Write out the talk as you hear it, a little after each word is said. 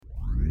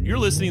You're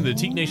listening to the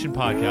Teak Nation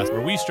podcast, where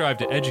we strive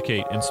to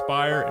educate,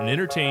 inspire, and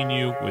entertain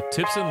you with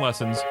tips and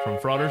lessons from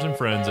frauders and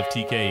friends of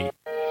TKE.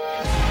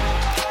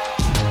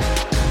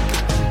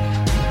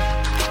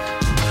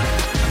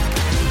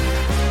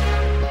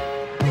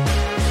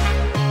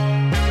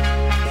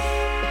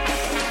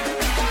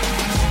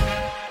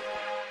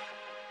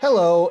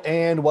 Hello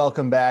and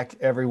welcome back,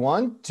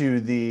 everyone, to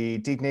the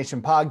Teak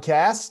Nation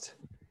podcast.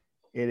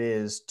 It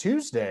is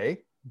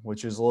Tuesday,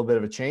 which is a little bit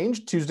of a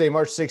change. Tuesday,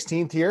 March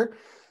 16th here.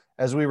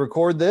 As we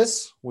record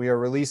this, we are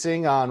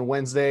releasing on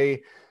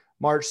Wednesday,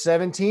 March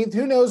 17th.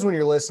 Who knows when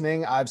you're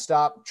listening? I've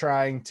stopped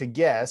trying to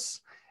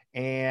guess.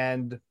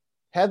 And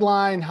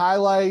headline,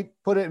 highlight,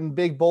 put it in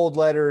big, bold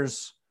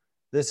letters.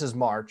 This is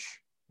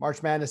March.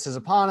 March Madness is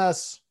upon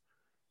us.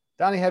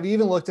 Donnie, have you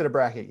even looked at a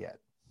bracket yet?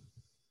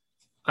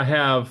 I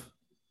have.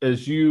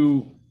 As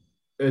you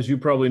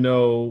probably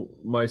know,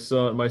 my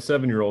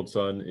 7-year-old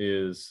son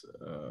is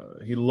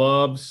he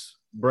loves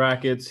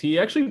brackets. He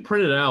actually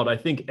printed out, I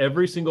think,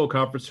 every single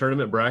conference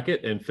tournament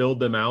bracket and filled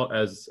them out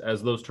as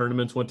those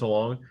tournaments went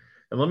along.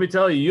 And let me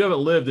tell you, you haven't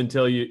lived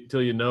until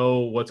you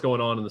know what's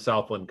going on in the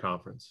Southland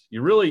Conference.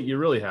 You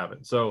really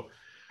haven't. So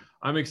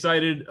I'm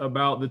excited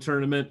about the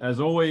tournament as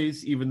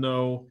always, even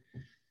though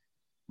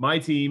my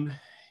team,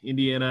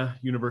 Indiana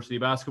University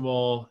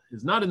basketball,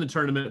 is not in the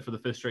tournament for the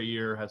 5th straight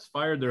year, has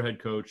fired their head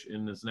coach,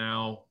 and is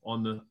now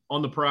on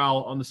the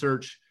prowl, on the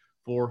search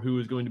for who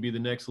is going to be the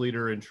next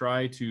leader and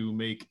try to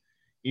make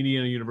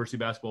Indiana University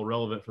basketball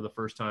relevant for the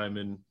first time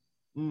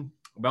in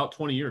about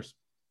 20 years.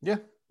 Yeah,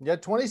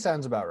 20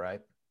 sounds about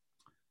right.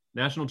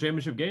 National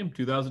championship game,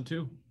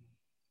 2002.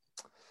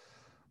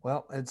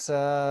 Well, it's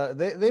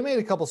they made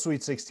a couple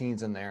Sweet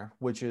 16s in there,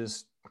 which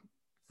is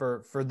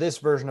for this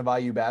version of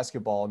IU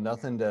basketball,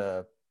 nothing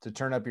to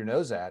turn up your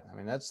nose at. I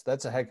mean,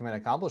 that's a heck of an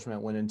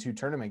accomplishment, winning 2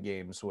 tournament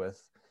games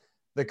with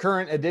the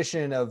current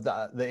edition of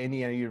the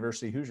Indiana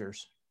University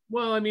Hoosiers.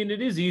 Well, I mean,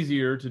 it is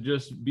easier to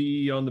just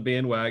be on the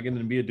bandwagon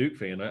and be a Duke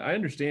fan. I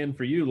understand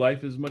for you,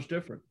 life is much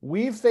different.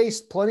 We've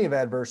faced plenty of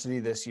adversity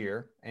this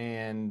year,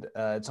 and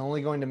it's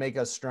only going to make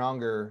us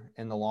stronger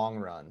in the long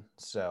run.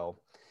 So,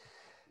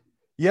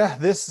 yeah,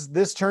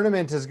 this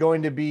tournament is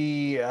going to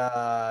be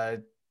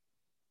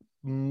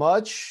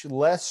much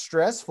less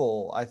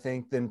stressful, I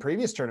think, than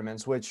previous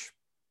tournaments, which,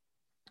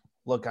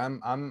 look,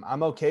 I'm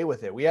okay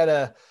with it. We had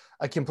a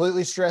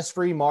completely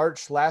stress-free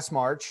last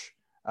March,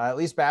 at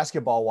least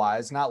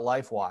basketball-wise, not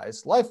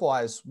life-wise.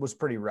 Life-wise was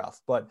pretty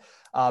rough, but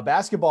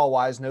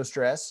basketball-wise, no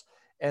stress.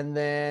 And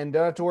then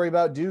don't have to worry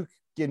about Duke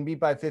getting beat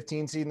by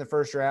 15 seed in the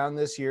first round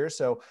this year.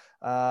 So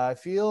I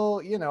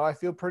feel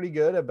pretty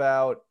good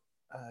about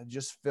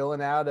just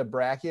filling out a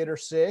bracket or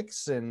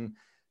 6 and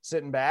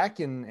sitting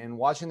back and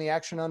watching the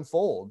action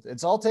unfold.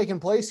 It's all taking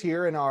place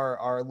here in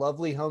our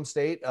lovely home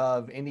state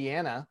of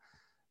Indiana.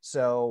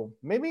 So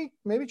maybe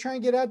try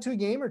and get out to a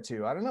game or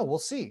 2. I don't know. We'll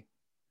see.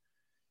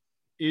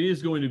 It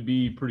is going to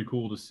be pretty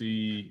cool to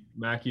see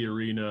Mackey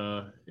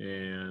Arena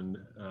and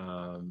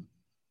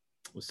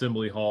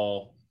Assembly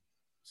Hall,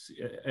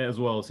 as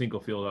well as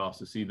Hinkle Fieldhouse,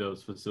 to see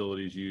those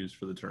facilities used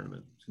for the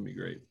tournament. It's going to be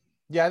great.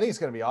 Yeah, I think it's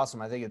going to be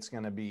awesome. I think it's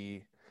going to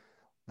be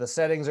 – the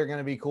settings are going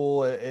to be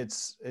cool.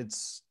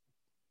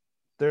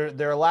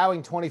 They're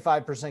allowing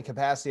 25%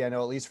 capacity, I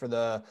know, at least for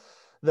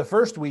the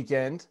first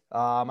weekend.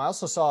 I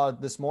also saw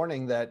this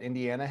morning that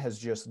Indiana has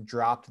just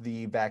dropped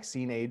the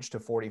vaccine age to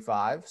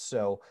 45.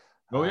 So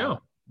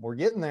we're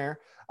getting there.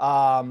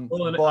 I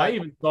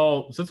even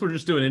saw, since we're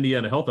just doing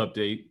Indiana health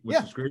update, which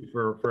is great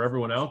for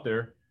everyone out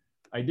there,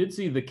 I did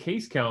see the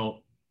case count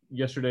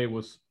yesterday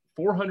was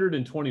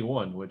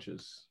 421, which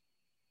is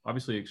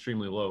obviously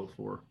extremely low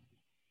for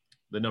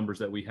the numbers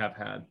that we have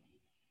had.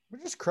 We're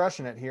just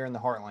crushing it here in the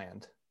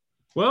heartland.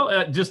 Well,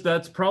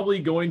 that's probably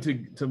going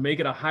to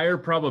make it a higher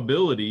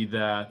probability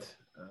that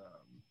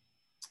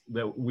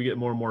we get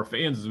more and more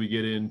fans as we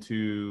get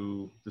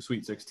into the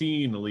Sweet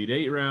 16, the Elite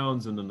 8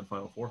 rounds, and then the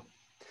Final Four.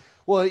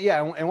 Well,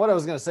 yeah, and what I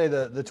was going to say,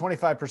 the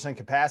 25%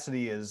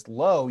 capacity is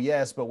low,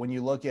 yes, but when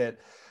you look at,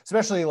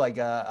 especially like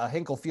a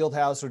Hinkle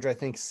Fieldhouse, which I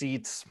think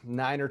seats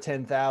 9,000 or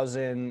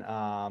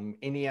 10,000,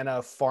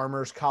 Indiana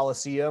Farmers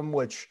Coliseum,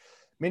 which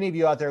many of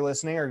you out there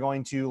listening are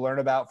going to learn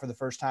about for the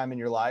first time in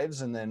your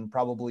lives and then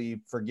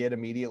probably forget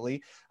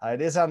immediately.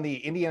 It is on the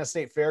Indiana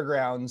State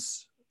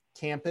Fairgrounds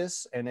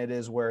campus, and it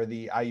is where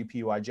the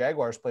IUPUI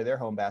Jaguars play their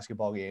home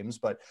basketball games.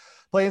 But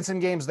playing some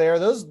games there,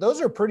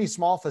 those are pretty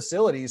small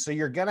facilities. So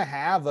you're going to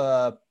have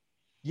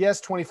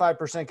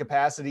 25%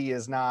 capacity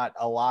is not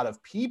a lot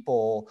of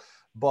people,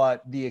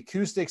 but the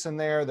acoustics in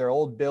there, they're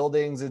old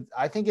buildings.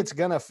 I think it's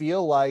going to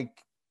feel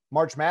like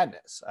March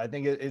Madness. I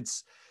think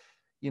it's –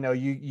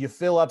 you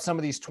fill up some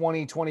of these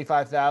 20,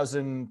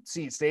 25,000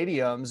 seat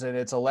stadiums and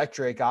it's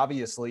electric,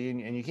 obviously,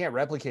 and you can't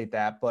replicate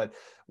that. But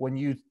when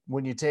you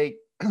take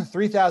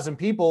 3,000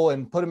 people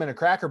and put them in a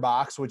cracker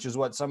box, which is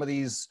what some of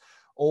these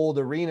old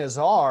arenas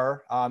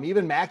are,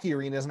 even Mackey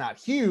Arena is not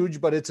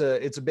huge, but it's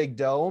a big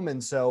dome.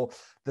 And so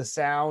the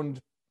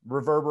sound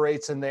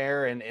reverberates in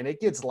there and it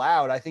gets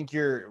loud. I think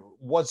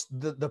what's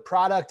the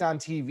product on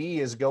TV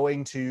is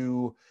going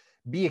to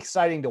be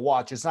exciting to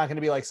watch. It's not going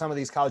to be like some of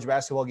these college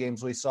basketball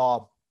games we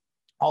saw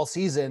all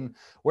season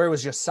where it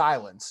was just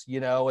silence,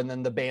 and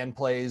then the band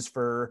plays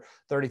for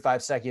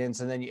 35 seconds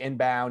and then you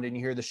inbound and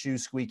you hear the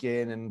shoes squeak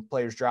in and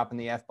players dropping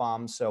the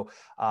F-bombs. So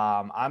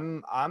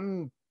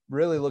I'm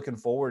really looking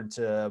forward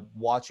to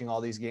watching all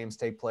these games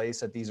take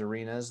place at these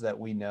arenas that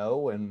we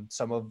know and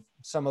some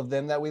of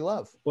them that we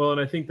love. Well,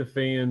 and I think the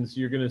fans,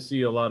 you're going to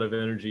see a lot of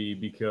energy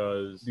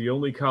because the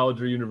only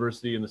college or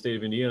university in the state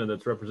of Indiana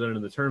that's represented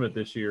in the tournament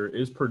this year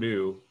is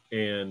Purdue.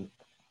 And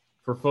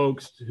for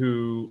folks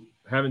who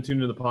haven't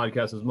tuned into the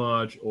podcast as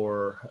much,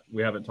 or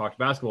we haven't talked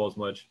basketball as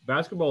much,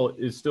 basketball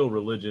is still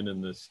religion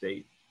in this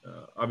state.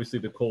 Obviously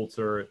the Colts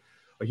are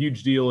a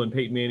huge deal, and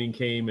Peyton Manning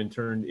came and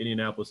turned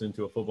Indianapolis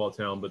into a football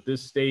town. But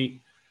this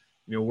state,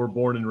 we're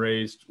born and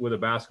raised with a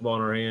basketball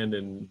in our hand,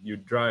 and you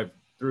drive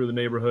through the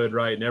neighborhood,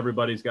 right, and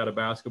everybody's got a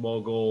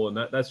basketball goal,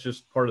 and that's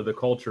just part of the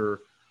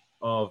culture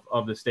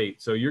of the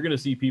state. So you're going to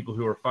see people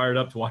who are fired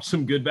up to watch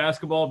some good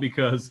basketball,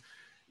 because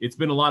it's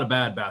been a lot of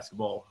bad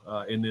basketball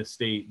in this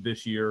state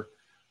this year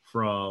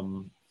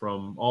from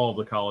all of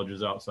the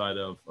colleges outside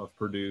of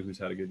Purdue, who's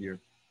had a good year.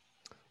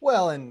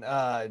 Well, and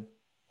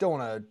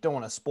don't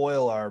want to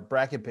spoil our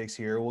bracket picks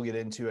here. We'll get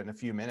into it in a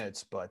few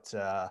minutes, but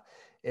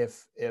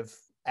if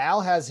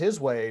Al has his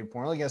way,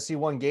 we're only going to see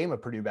one game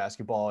of Purdue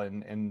basketball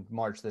in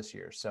March this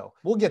year. So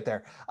we'll get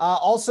there.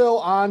 Also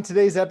on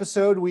today's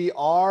episode, we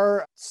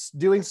are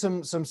doing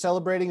some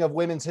celebrating of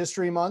Women's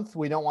History Month.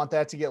 We don't want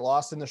that to get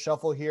lost in the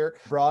shuffle here.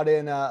 Brought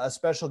in a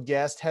special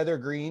guest, Heather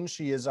Green.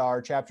 She is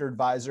our chapter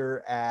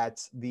advisor at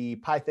the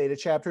Pi Theta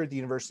chapter at the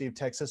University of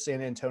Texas,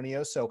 San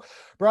Antonio. So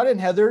brought in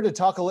Heather to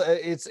talk a little.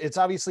 It's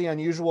obviously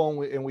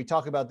unusual, and we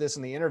talk about this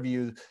in the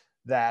interview,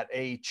 that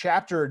a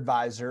chapter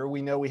advisor,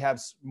 we know we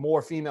have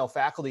more female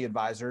faculty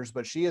advisors,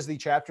 but she is the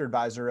chapter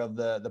advisor of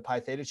the Pi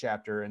Theta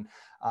chapter, and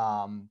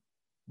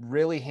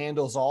really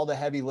handles all the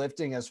heavy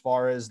lifting as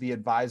far as the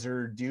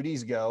advisor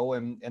duties go.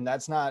 And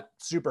that's not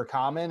super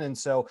common. And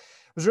so it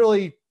was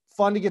really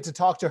fun to get to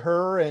talk to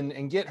her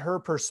and get her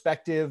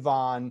perspective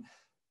on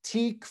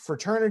TEAC,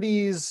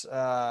 fraternities,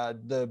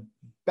 the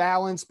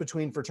balance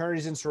between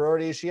fraternities and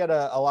sororities. She had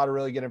a lot of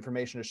really good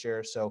information to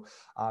share. So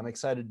I'm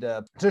excited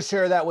to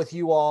share that with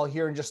you all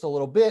here in just a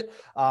little bit.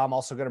 I'm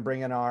also going to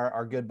bring in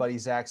our good buddy,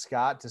 Zach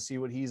Scott, to see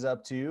what he's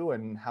up to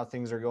and how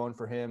things are going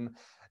for him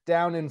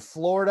down in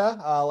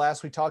Florida.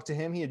 Last we talked to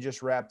him, he had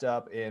just wrapped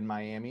up in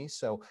Miami.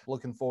 So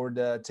looking forward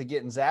to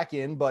getting Zach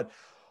in. But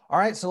all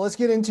right, so let's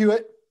get into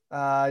it.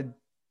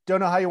 Don't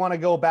know how you want to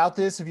go about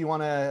this. If you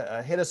want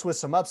to hit us with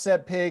some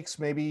upset picks,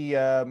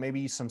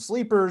 maybe some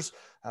sleepers.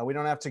 We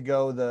don't have to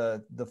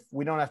go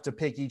we don't have to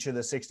pick each of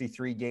the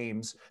 63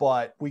 games,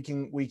 but we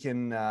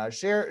can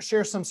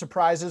share some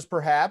surprises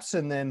perhaps,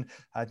 and then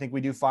I think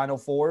we do Final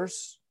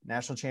Fours,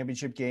 national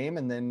championship game,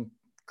 and then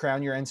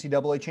crown your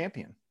NCAA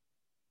champion.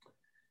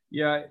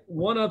 Yeah,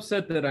 one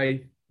upset that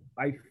I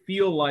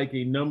feel like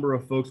a number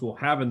of folks will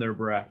have in their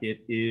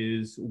bracket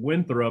is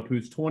Winthrop,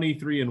 who's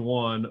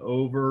 23-1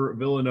 over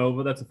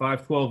Villanova. That's a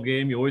 5-12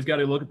 game. You always got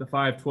to look at the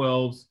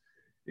 5-12s.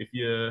 If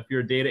you're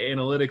a data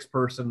analytics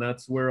person,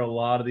 that's where a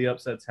lot of the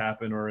upsets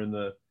happen, or in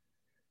the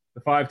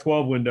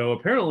 5-12 window.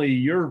 Apparently,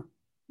 you're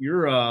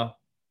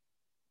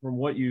from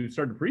what you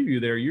started to preview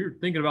there, you're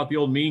thinking about the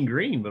old Mean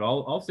Green, but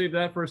I'll save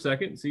that for a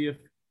second and see if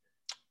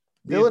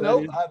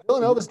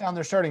Villanova's down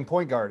there starting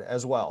point guard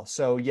as well.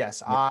 So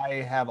yes,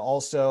 I have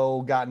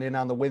also gotten in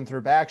on the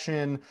Winthrop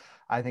action.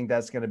 I think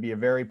that's going to be a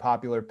very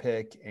popular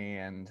pick,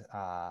 and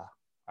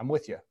I'm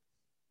with you.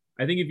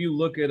 I think if you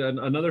look at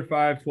another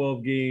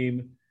 5-12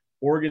 game,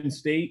 Oregon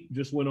State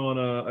just went on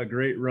a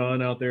great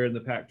run out there in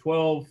the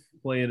Pac-12,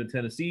 playing a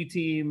Tennessee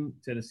team.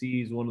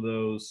 Tennessee is one of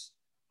those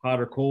hot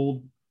or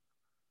cold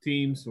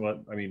teams.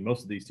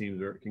 Most of these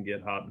teams can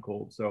get hot and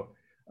cold. So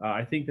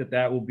I think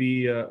that will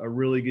be a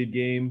really good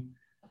game.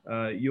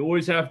 You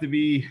always have to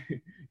be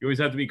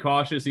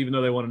cautious, even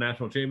though they won a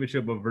national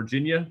championship, of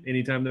Virginia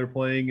anytime they're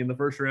playing in the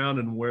first round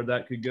and where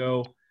that could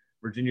go.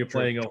 Virginia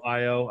playing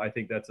Ohio, I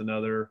think that's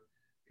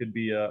could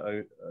be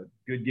a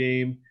good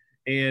game.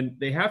 And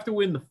they have to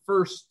win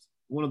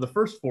one of the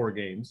first 4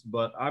 games.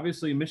 But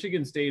obviously,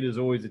 Michigan State is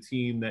always a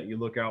team that you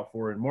look out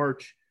for in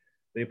March.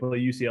 They play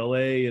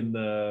UCLA in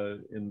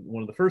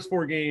one of the first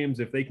 4 games.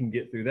 If they can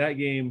get through that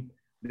game,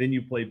 then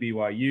you play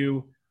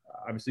BYU.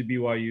 Obviously,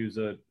 BYU is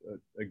a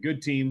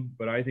good team,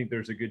 but I think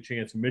there's a good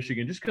chance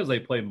Michigan, just because they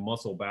play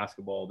muscle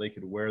basketball, they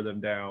could wear them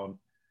down,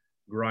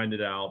 grind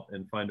it out,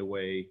 and find a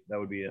way. That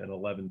would be an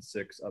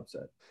 11-6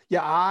 upset.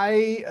 Yeah,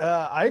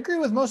 I agree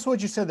with most of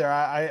what you said there.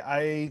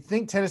 I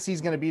think Tennessee's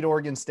going to beat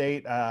Oregon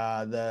State.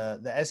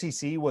 The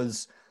SEC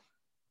was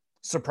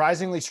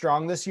surprisingly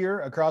strong this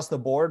year across the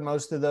board.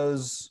 Most of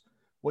those,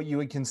 what you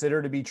would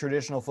consider to be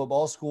traditional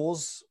football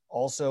schools,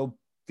 also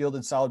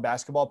fielded solid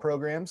basketball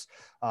programs.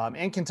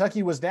 And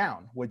Kentucky was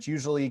down, which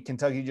usually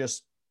Kentucky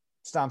just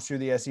stomps through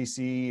the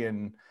SEC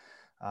and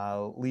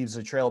leaves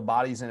a trail of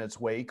bodies in its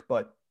wake.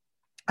 But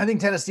I think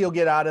Tennessee will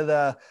get out of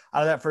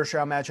that first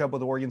round matchup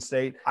with Oregon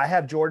State. I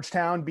have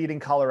Georgetown beating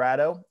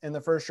Colorado in the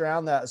first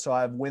round. So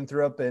I have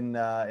Winthrop in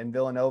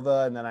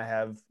Villanova, and then I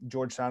have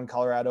Georgetown,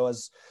 Colorado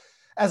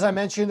as I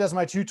mentioned, as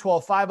my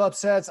 2-12-5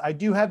 upsets. I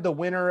do have the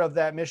winner of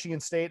that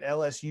Michigan State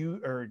UCLA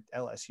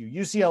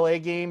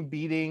game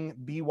beating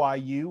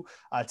BYU.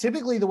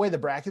 Typically, the way the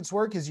brackets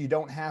work is you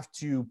don't have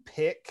to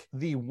pick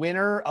the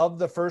winner of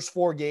the first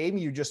 4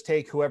 games. You just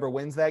take whoever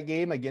wins that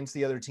game against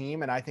the other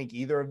team. And I think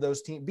either of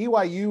those teams,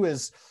 BYU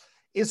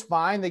is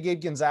fine. They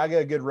gave Gonzaga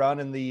a good run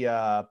in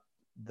the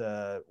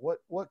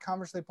what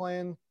conference they play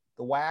in?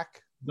 The WAC?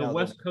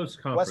 West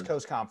Coast Conference. West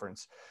Coast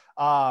Conference.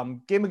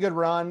 Gave him a good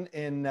run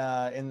in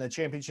the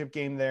championship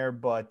game there,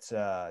 but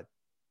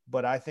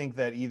I think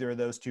that either of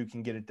those two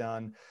can get it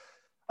done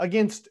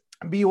against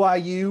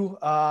BYU.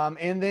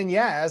 And then,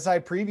 as I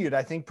previewed,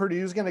 I think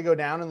Purdue's going to go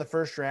down in the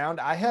first round.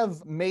 I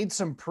have made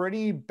some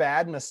pretty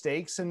bad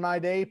mistakes in my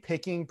day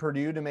picking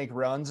Purdue to make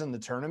runs in the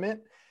tournament,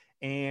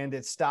 and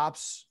it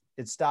stops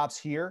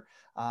here.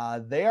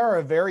 They are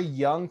a very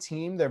young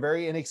team. They're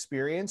very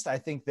inexperienced. I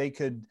think they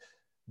could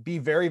be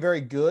very,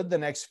 very good the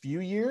next few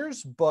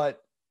years,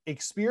 but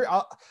experience.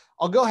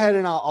 I'll go ahead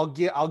and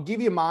I'll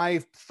give you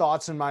my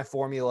thoughts and my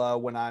formula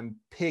when I'm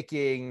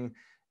picking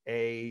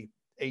a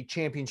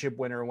championship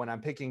winner, when I'm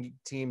picking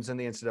teams in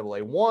the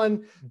NCAA.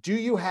 One, do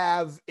you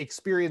have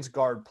experienced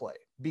guard play?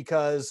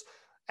 Because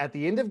at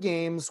the end of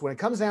games, when it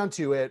comes down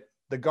to it,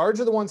 the guards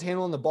are the ones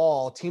handling the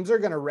ball. Teams are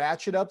going to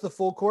ratchet up the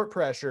full court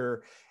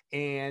pressure,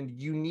 and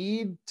you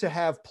need to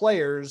have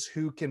players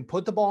who can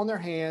put the ball in their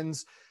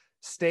hands,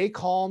 stay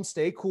calm,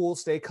 stay cool,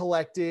 stay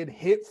collected,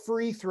 hit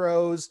free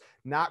throws,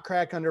 not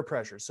crack under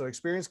pressure. So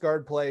experienced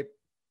guard play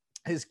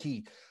is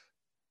key.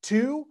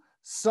 2,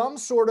 some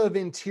sort of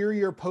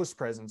interior post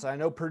presence. I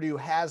know Purdue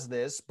has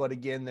this, but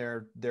again,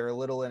 they're a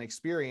little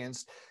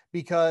inexperienced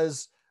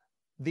because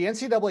the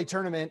NCAA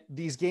tournament,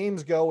 these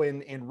games go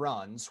in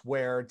runs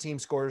where a team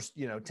scores,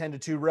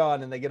 10-2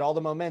 run and they get all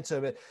the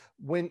momentum.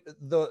 When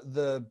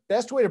the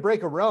best way to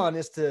break a run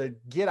is to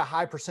get a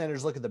high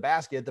percentage look at the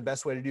basket. The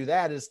best way to do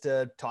that is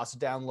to toss it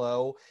down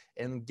low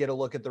and get a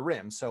look at the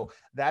rim. So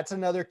that's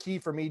another key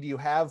for me. Do you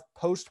have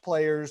post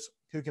players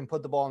who can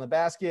put the ball in the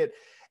basket?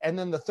 And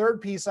then the third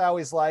piece I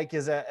always like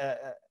is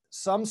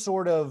some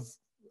sort of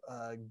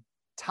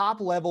top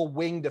level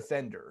wing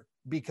defender,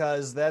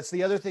 because that's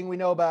the other thing we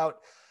know about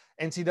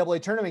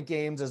NCAA tournament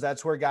games is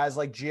that's where guys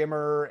like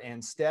Jimmer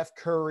and Steph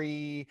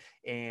Curry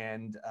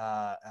and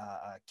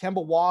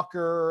Kemba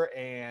Walker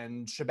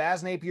and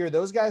Shabazz Napier,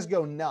 those guys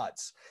go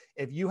nuts.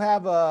 If you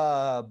have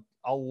a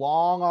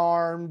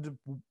long-armed,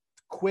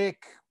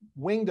 quick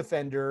wing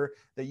defender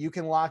that you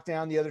can lock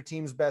down the other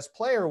team's best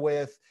player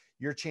with,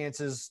 your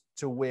chances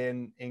to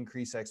win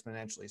increase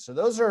exponentially. So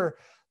those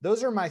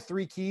are my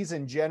 3 keys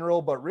in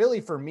general, but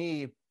really for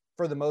me,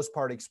 for the most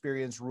part,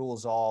 experience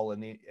rules all in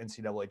the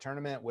NCAA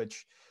tournament,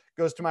 which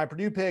goes to my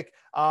Purdue pick.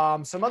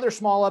 Some other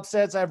small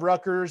upsets. I have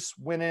Rutgers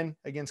winning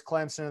against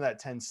Clemson in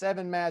that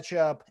 10-7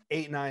 matchup.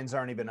 8-9s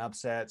aren't even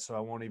upset, so I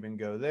won't even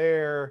go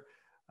there.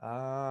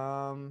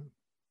 And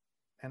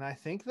I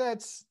think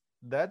that's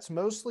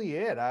mostly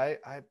it.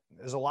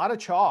 There's a lot of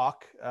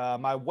chalk.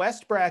 My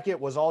West bracket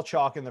was all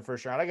chalk in the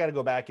first round. I got to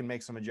go back and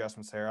make some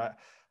adjustments there.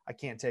 I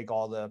can't take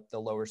all the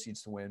lower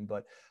seeds to win,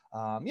 but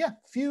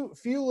few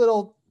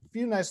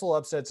nice little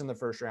upsets in the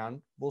first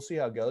round. We'll see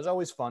how it goes.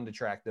 Always fun to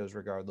track those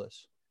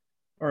regardless.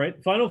 All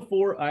right, Final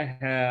Four, I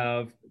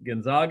have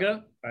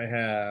Gonzaga, I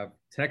have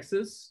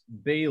Texas,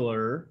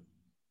 Baylor,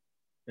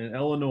 and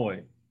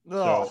Illinois.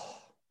 So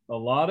a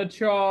lot of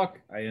chalk.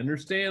 I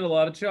understand a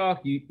lot of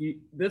chalk.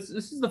 This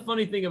is the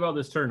funny thing about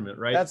this tournament,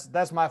 right?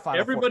 That's my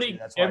Final Four.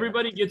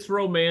 Everybody gets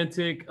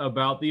romantic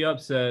about the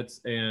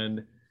upsets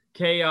and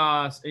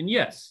chaos. And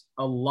yes,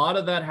 a lot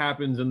of that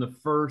happens in the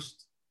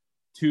first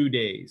 2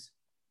 days.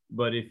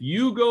 But if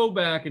you go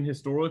back and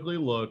historically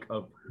look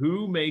of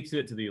who makes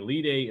it to the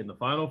Elite Eight in the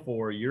Final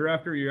Four year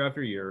after year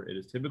after year, it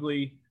is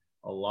typically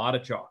a lot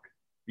of chalk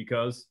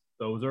because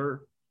those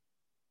are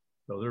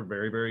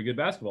very, very good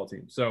basketball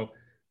teams. So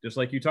just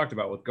like you talked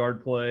about with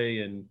guard play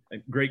and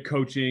great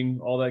coaching,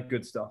 all that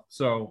good stuff.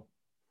 So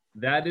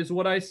that is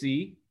what I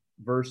see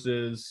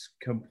versus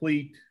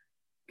complete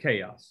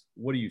chaos.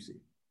 What do you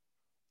see?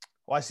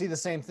 Well, I see the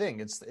same thing.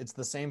 It's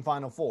the same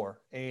Final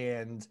Four.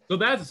 And so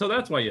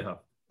that's why you have.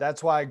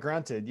 That's why I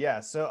grunted. Yeah.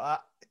 So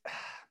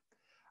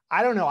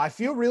I don't know. I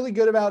feel really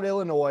good about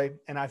Illinois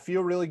and I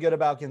feel really good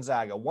about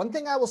Gonzaga. One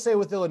thing I will say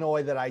with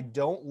Illinois that I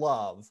don't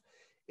love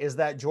is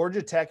that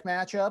Georgia Tech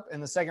matchup in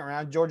the second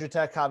round. Georgia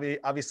Tech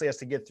obviously has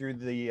to get through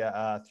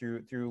the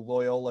through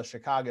Loyola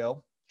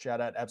Chicago.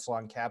 Shout out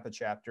Epsilon Kappa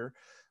chapter.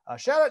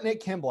 Shout out Nick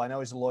Kimball. I know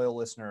he's a loyal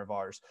listener of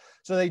ours.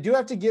 So they do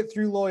have to get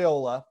through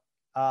Loyola,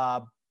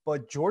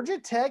 but Georgia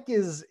Tech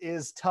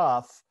is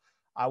tough.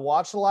 I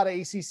watched a lot of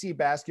ACC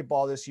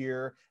basketball this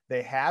year.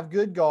 They have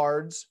good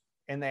guards,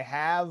 and they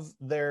have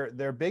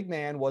their big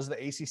man was the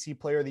ACC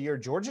Player of the Year.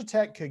 Georgia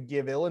Tech could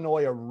give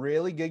Illinois a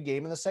really good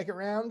game in the second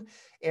round,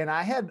 and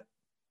I had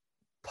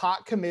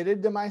pot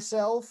committed to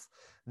myself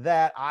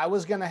that I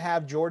was going to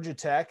have Georgia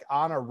Tech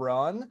on a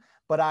run,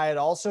 but I had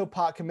also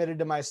pot committed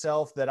to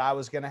myself that I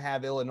was going to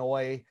have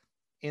Illinois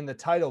in the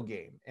title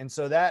game. And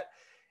so that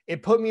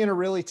it put me in a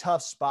really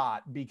tough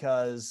spot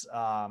because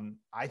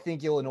I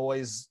think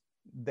Illinois,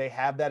 they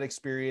have that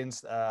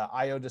experience.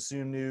 Ayo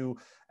Dosunmu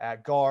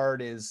at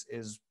guard is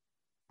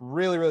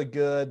really, really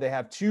good. They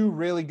have two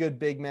really good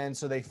big men,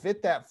 so they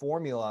fit that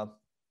formula.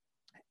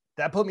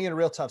 That put me in a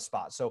real tough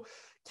spot. So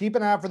keep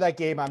an eye out for that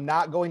game. I'm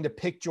not going to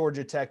pick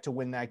Georgia Tech to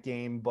win that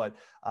game, but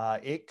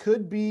it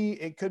could be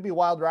a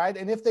wild ride.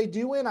 And if they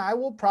do win, I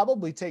will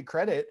probably take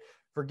credit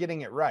for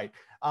getting it right.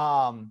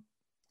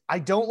 I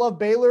don't love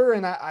Baylor,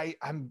 and I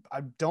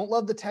don't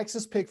love the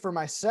Texas pick for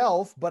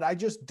myself, but I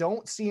just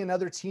don't see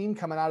another team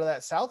coming out of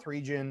that South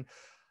region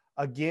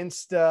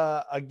against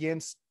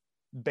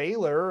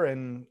Baylor,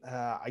 and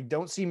I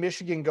don't see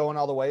Michigan going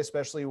all the way,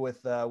 especially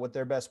with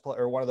their best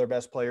player or one of their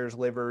best players,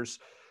 Livers,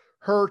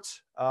 hurt.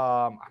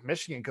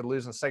 Michigan could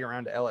lose in the second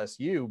round to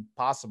LSU,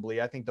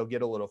 possibly. I think they'll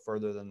get a little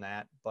further than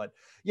that, but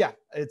yeah,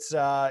 it's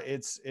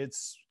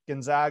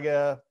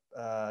Gonzaga,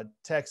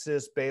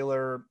 Texas,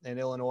 Baylor, and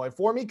Illinois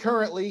for me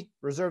currently.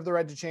 Reserve the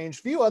right to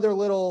change. Few other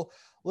little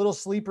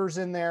sleepers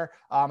in there.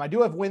 I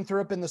do have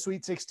Winthrop in the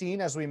Sweet 16.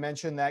 As we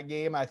mentioned, that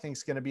game I think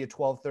is going to be a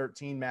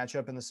 12-13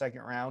 matchup in the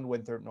second round.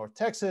 Winthrop, North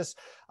Texas.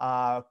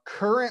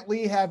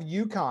 Currently have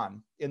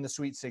UConn in the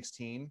Sweet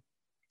 16,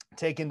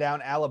 taking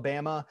down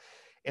Alabama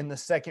in the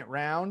second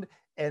round.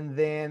 And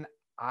then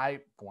I,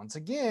 once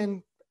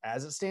again,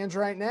 as it stands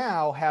right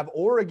now, have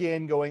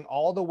Oregon going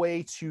all the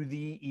way to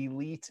the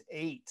Elite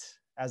Eight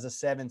as a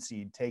 7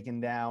 seed,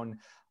 taking down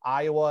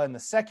Iowa in the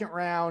second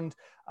round,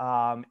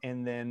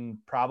 and then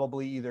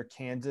probably either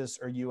Kansas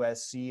or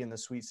USC in the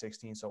Sweet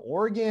 16. So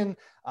Oregon,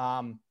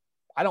 I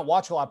don't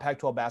watch a lot of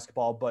Pac-12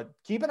 basketball, but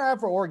keep an eye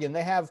out for Oregon.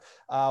 They have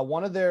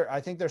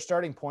I think their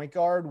starting point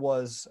guard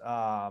was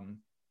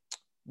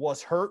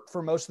hurt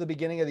for most of the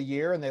beginning of the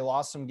year, and they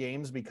lost some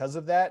games because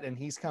of that. And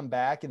he's come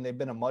back, and they've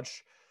been a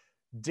much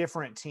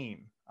different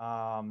team.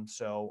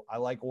 So I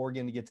like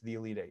Oregon to get to the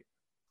Elite Eight.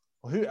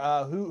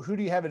 Who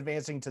do you have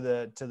advancing to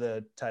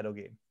the title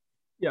game?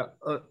 Yeah,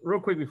 real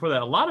quick before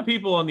that, a lot of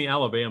people on the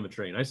Alabama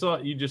train. I saw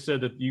you just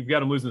said that you've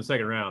got them losing the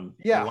second round.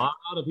 Yeah, a lot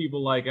of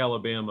people like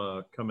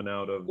Alabama coming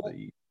out of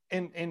the.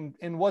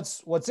 And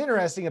what's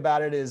interesting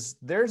about it is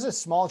there's a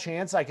small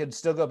chance I could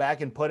still go back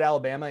and put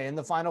Alabama in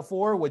the Final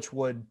Four, which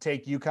would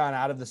take UConn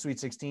out of the Sweet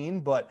 16.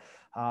 But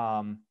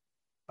I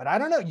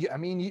don't know.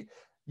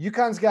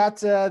 UConn's got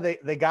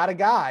they got a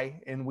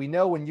guy, and we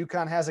know when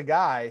UConn has a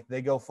guy,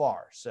 they go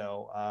far.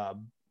 So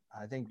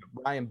I think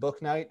Ryan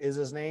Booknight is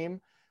his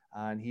name.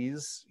 And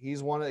he's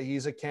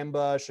a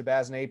Kemba,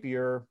 Shabazz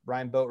Napier,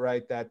 Ryan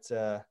Boatwright. That's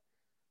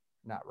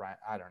not Ryan.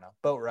 I don't know.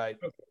 Boatwright.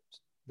 Okay.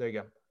 There you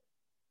go.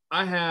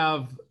 I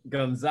have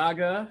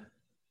Gonzaga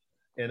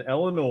and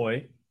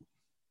Illinois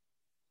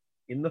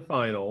in the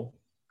final.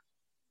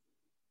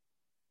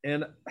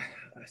 And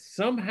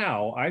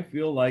somehow I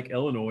feel like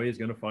Illinois is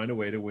going to find a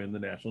way to win the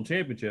national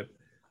championship.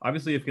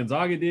 Obviously, if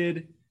Gonzaga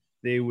did,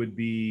 they would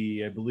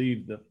be, I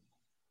believe,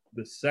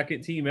 the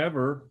second team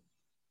ever.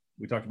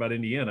 We talked about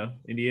Indiana,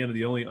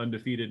 the only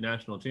undefeated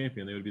national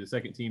champion. They would be the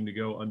second team to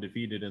go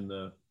undefeated in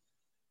the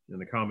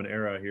common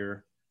era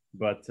here.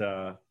 But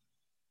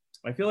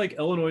I feel like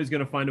Illinois is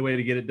going to find a way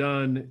to get it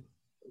done.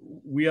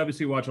 We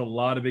obviously watch a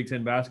lot of Big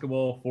Ten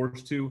basketball,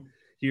 forced to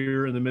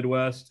here in the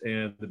Midwest,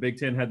 and the Big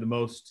Ten had the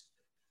most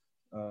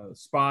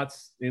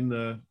spots in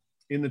the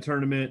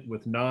tournament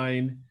with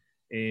 9,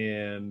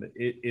 and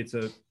it's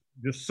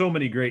just so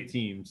many great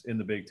teams in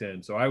the Big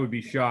Ten. So I would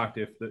be shocked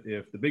if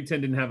the Big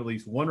Ten didn't have at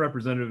least one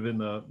representative in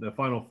the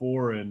Final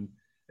Four, and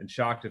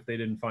shocked if they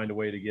didn't find a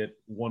way to get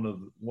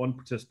one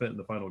participant in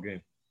the final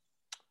game.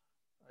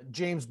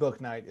 James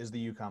Bouknight is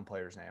the UConn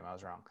player's name. I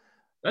was wrong.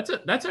 That's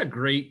a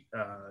great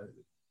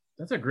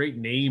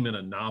name in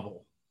a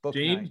novel. Bouknight,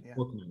 James yeah.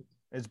 Bouknight.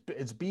 It's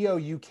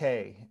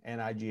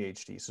Bouknight,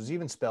 so it's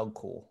even spelled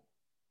cool.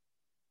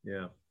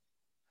 Yeah,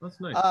 that's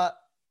nice.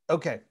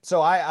 Okay,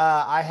 so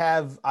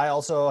I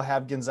also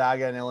have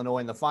Gonzaga and Illinois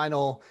in the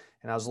final,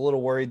 and I was a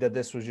little worried that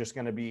this was just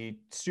going to be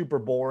super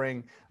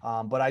boring,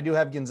 but I do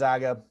have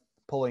Gonzaga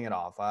pulling it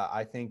off.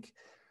 I think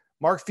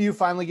Mark Few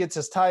finally gets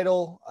his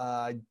title.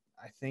 I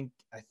think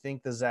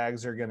the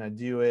Zags are going to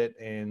do it,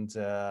 and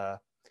I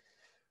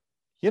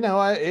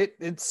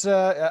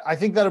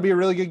think that'll be a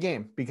really good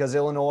game because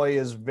Illinois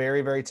is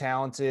very, very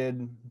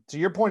talented. To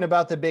your point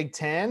about the Big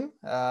Ten,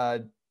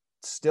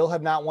 still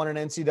have not won an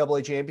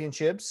NCAA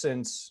championship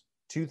since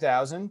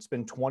 2000. It's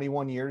been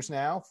 21 years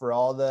now for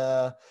all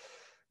the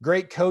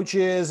great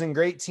coaches and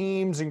great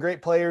teams and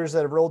great players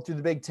that have rolled through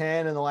the Big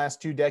Ten in the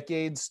last 2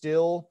 decades.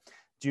 Still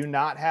do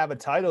not have a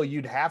title.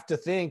 You'd have to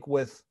think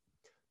with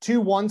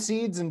 2 1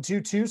 seeds and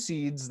 2 2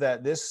 seeds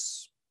that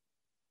this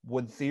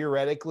would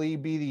theoretically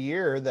be the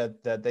year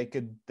that they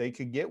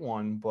could get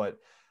one. But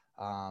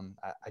I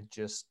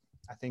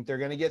think they're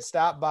going to get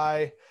stopped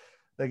by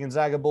the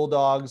Gonzaga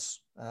Bulldogs.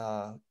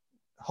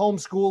 Home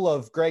school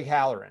of Greg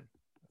Halloran,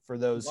 for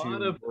those who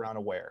are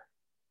unaware.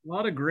 A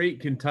lot of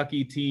great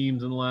Kentucky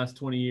teams in the last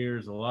 20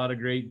 years, a lot of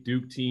great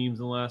Duke teams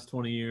in the last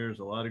 20 years,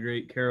 a lot of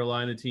great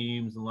Carolina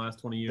teams in the last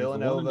 20 years.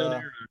 Villanova. The one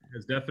era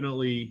has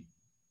definitely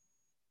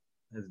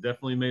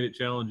made it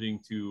challenging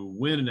to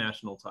win a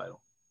national title.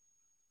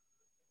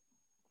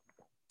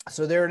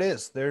 So there it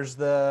is. There's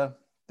the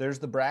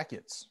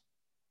brackets.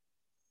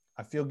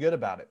 I feel good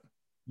about it.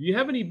 Do you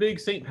have any big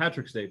St.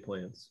 Patrick's Day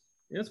plans?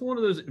 It's one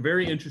of those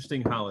very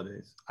interesting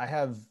holidays. I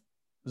have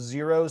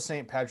 0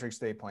 St. Patrick's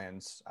Day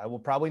plans. I will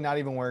probably not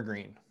even wear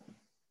green.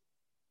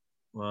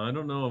 Well, I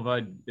don't know if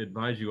I'd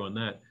advise you on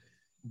that.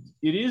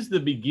 It is the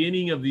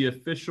beginning of the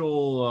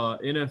official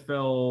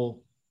NFL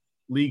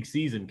league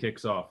season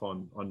kicks off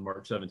on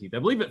March 17th. I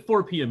believe at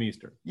 4 p.m.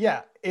 Eastern.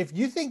 Yeah. If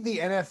you think the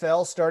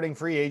NFL starting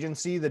free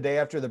agency the day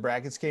after the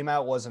brackets came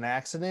out was an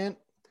accident,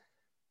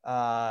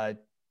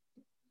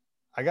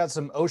 I got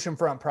some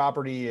oceanfront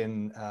property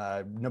in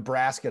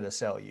Nebraska to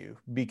sell you,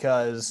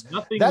 because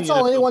that's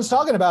all anyone's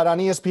talking about on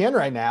ESPN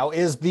right now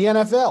is the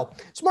NFL.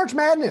 It's March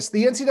Madness.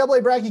 The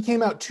NCAA bracket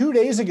came out 2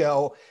 days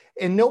ago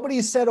and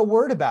nobody said a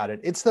word about it.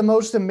 It's the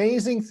most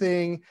amazing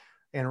thing.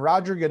 And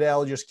Roger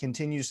Goodell just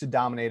continues to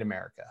dominate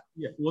America.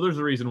 Yeah. Well, there's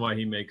a reason why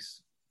he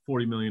makes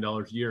 $40 million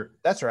a year.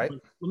 That's right. But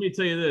let me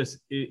tell you this.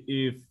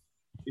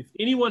 If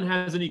anyone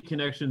has any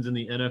connections in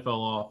the NFL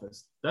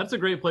office, that's a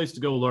great place to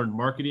go learn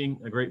marketing,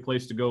 a great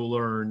place to go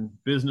learn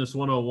business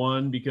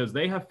 101, because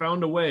they have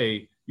found a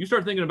way. You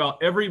start thinking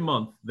about every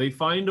month, they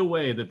find a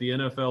way that the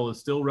NFL is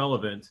still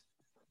relevant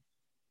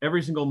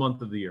every single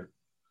month of the year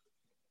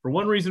for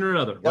one reason or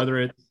another. Yep. Whether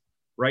it's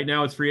right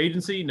now it's free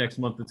agency, next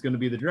month it's going to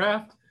be the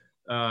draft.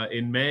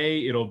 In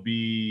May, it'll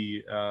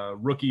be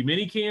rookie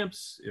mini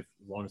camps, as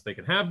long as they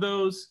can have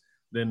those.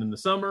 Then in the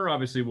summer,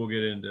 obviously, we'll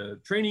get into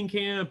training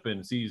camp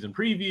and season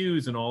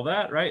previews and all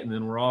that, right? And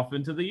then we're off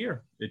into the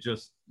year. It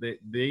just,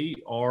 they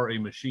are a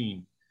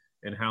machine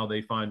in how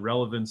they find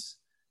relevance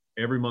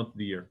every month of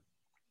the year.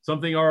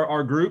 Something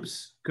our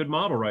groups could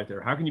model right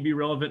there. How can you be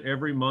relevant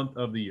every month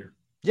of the year?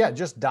 Yeah,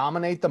 just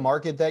dominate the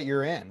market that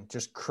you're in.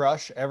 Just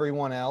crush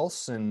everyone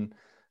else, and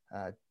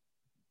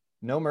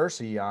no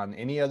mercy on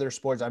any other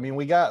sports. I mean,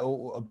 we got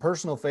a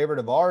personal favorite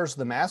of ours,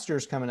 the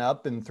Masters, coming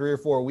up in 3 or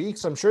 4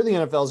 weeks. I'm sure the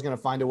NFL is going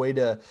to find a way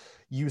to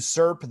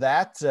usurp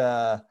that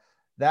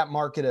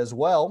market as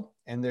well.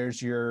 And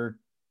there's your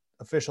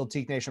official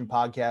Teak Nation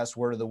podcast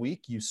word of the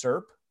week,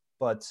 usurp.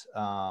 But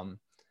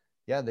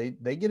yeah,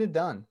 they get it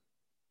done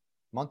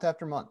month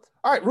after month.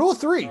 All right, rule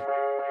 3.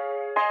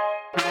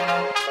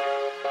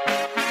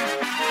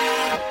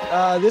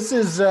 This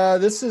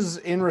is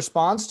in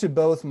response to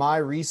both my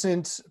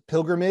recent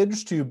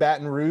pilgrimage to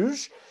Baton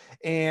Rouge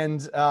and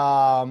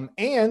the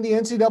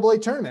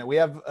NCAA tournament. We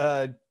have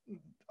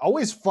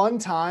always fun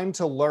time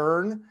to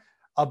learn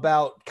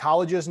about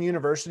colleges and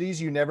universities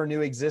you never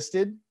knew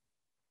existed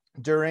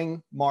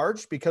during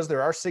March, because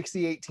there are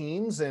 68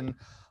 teams, and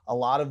a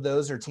lot of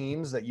those are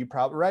teams that you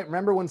probably, right?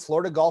 Remember when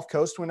Florida Gulf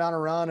Coast went on a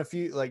run a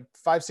few, like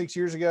 5-6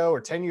 years ago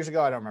or 10 years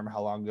ago? I don't remember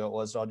how long ago it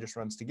was. It all just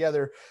runs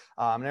together.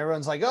 And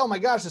everyone's like, oh my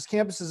gosh, this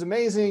campus is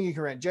amazing. You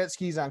can rent jet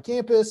skis on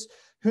campus.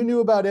 Who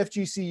knew about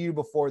FGCU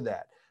before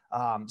that?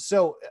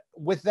 So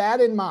with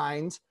that in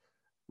mind,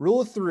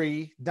 rule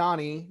 3,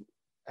 Donnie,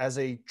 as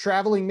a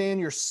traveling man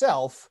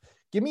yourself,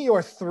 give me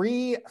your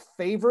 3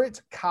 favorite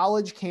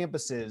college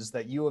campuses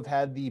that you have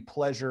had the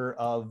pleasure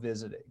of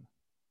visiting.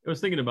 I was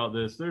thinking about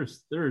this.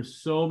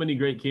 There's so many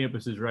great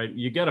campuses, right?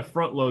 You got to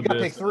front load this.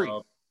 Pick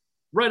 3.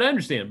 Right, I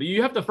understand, but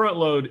you have to front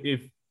load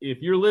if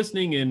you're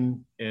listening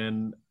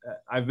and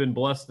I've been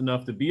blessed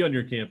enough to be on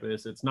your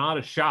campus. It's not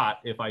a shot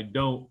if I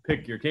don't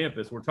pick your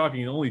campus. We're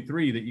talking only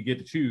 3 that you get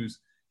to choose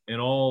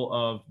in all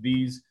of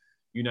these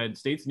United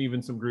States and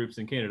even some groups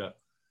in Canada.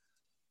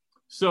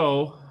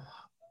 So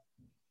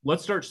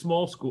let's start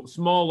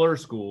smaller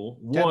school.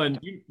 One,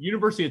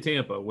 University of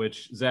Tampa,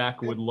 which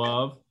Zach would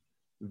love.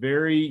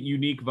 Very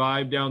unique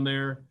vibe down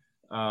there.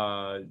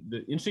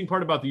 The interesting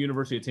part about the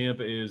University of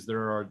Tampa is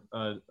there are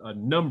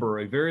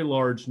a very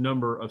large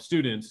number of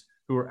students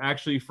who are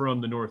actually from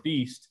the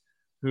Northeast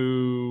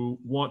who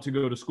want to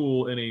go to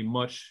school in a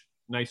much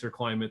nicer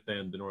climate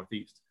than the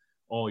Northeast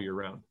all year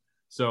round.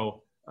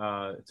 So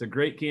it's a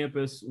great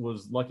campus.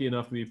 Was lucky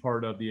enough to be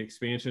part of the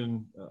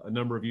expansion a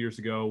number of years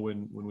ago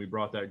when we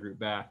brought that group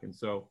back. And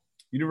so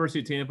University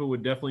of Tampa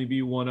would definitely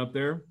be one up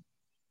there.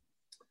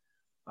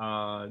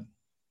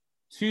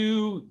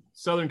 2,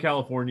 Southern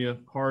California.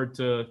 Hard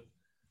to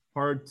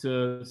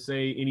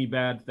say any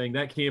bad thing.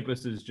 That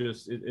campus is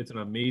just, it's an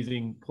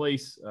amazing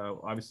place.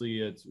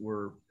 Obviously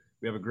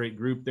we have a great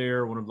group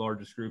there, one of the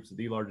largest groups,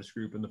 the largest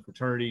group in the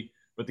fraternity,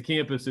 but the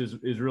campus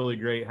is really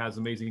great, has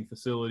amazing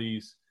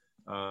facilities.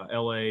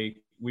 LA,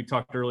 we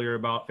talked earlier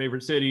about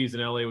favorite cities,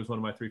 and LA was one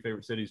of my 3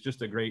 favorite cities.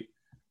 Just a great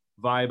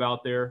vibe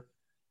out there.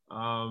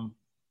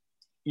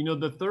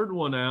 The third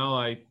one, Al,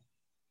 I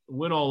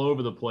went all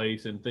over the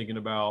place and thinking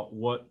about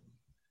what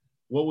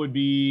would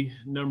be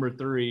number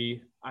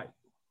 3. I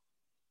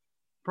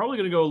probably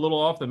going to go a little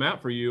off the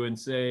map for you and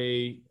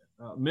say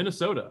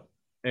Minnesota.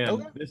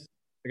 And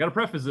I got to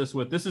preface this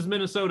with, this is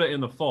Minnesota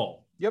in the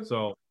fall. Yep.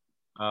 So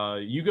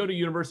You go to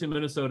University of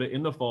Minnesota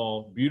in the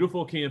fall,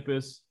 beautiful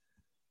campus.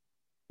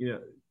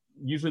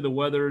 Usually the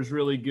weather is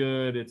really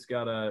good. It's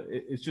got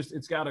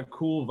a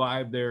cool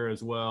vibe there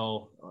as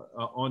well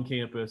on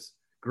campus.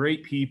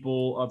 Great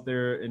people up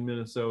there in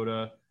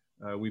Minnesota.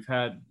 We've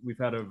had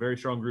a very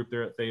strong group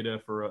there at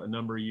Theta for a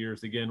number of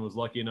years. Again, was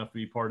lucky enough to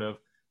be part of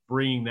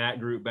bringing that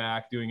group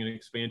back, doing an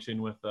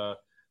expansion with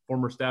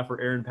former staffer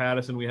Aaron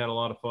Pattison. We had a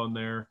lot of fun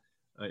there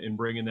in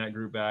bringing that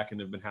group back, and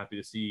have been happy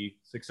to see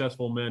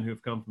successful men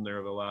who've come from there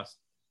over the last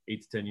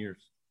 8 to 10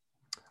 years.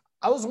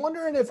 I was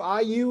wondering if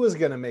IU was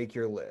going to make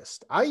your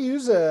list.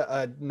 IU's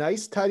a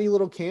nice, tidy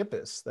little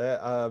campus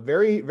that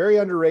very, very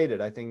underrated.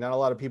 I think not a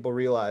lot of people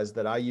realize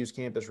that IU's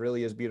campus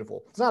really is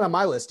beautiful. It's not on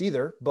my list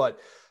either, but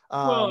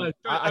I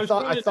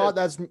thought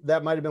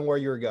that might have been where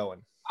you were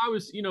going. I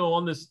was,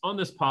 on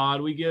this pod,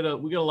 we get a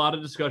lot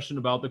of discussion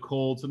about the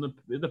Colts and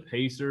the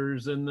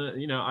Pacers and the,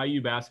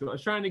 IU basketball. I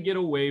was trying to get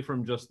away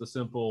from just the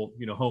simple,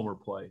 homer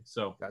play.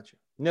 So gotcha.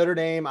 Notre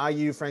Dame,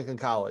 IU, Franklin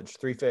College,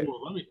 350.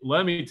 Well,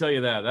 let me tell you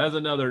that's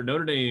another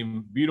Notre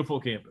Dame beautiful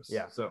campus.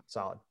 Yeah, so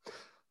solid.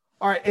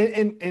 All right,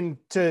 and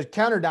to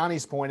counter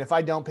Donnie's point, if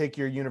I don't pick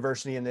your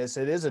university in this,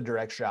 it is a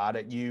direct shot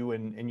at you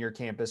and your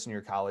campus and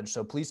your college.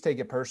 So please take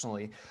it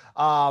personally.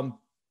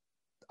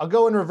 I'll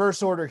go in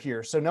reverse order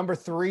here. So number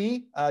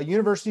 3,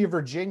 University of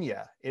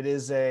Virginia. It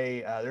is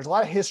there's a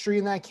lot of history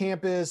in that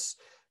campus.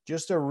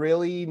 Just a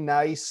really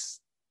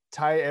nice,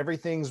 tight.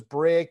 Everything's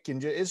brick,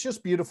 and it's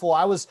just beautiful.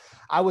 I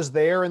was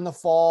there in the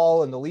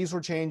fall, and the leaves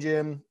were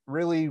changing.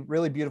 Really,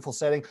 really beautiful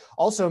setting.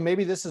 Also,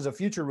 maybe this is a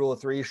future rule of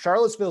 3.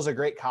 Charlottesville is a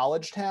great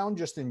college town,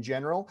 just in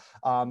general.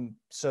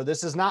 So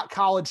this is not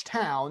college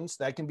towns.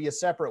 That can be a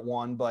separate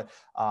one, but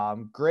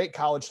great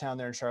college town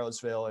there in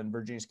Charlottesville, and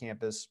Virginia's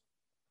campus.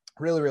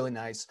 Really, really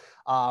nice.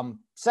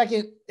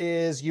 Second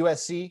is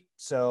USC.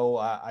 So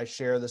I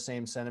share the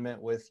same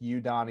sentiment with you,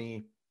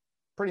 Donnie.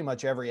 Pretty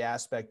much every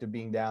aspect of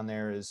being down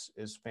there is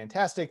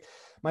fantastic.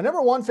 My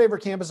number 1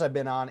 favorite campus I've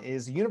been on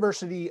is the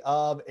University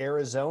of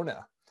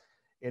Arizona.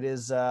 It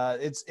is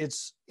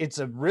it's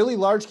a really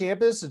large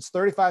campus. It's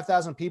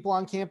 35,000 people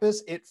on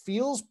campus. It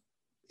feels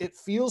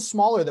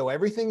smaller though.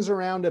 Everything's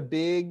around a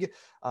big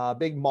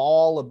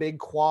mall, a big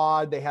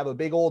quad. They have a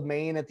big old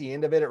main at the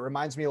end of it. It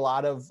reminds me a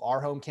lot of our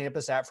home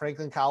campus at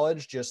Franklin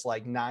College, just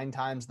like 9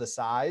 times the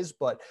size.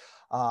 But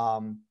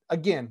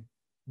again,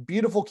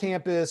 beautiful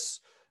campus.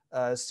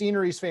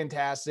 Scenery's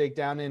fantastic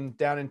down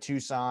in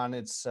Tucson.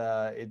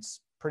 It's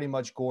pretty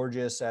much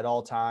gorgeous at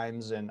all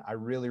times, and I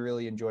really,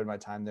 really enjoyed my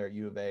time there at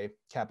U of A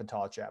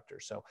Capitol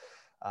chapter. So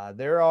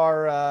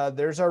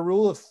there's our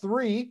rule of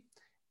 3.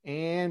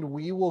 And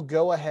we will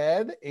go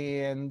ahead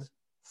and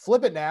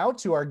flip it now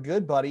to our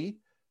good buddy,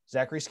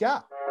 Zachary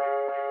Scott.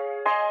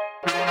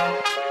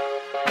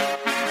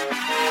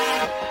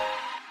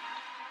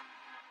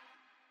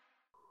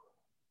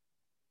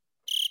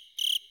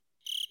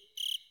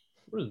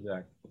 Where's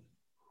Zach?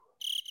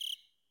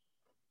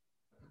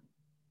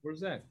 Where's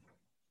Zach?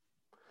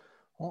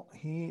 Well,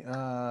 he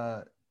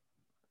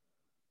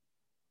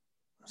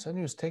said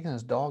he was taking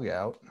his dog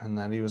out and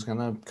that he was going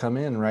to come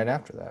in right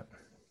after that.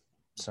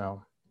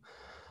 So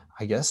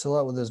I guess he'll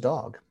out with his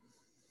dog.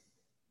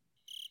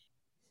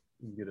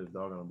 Get his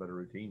dog on a better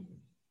routine.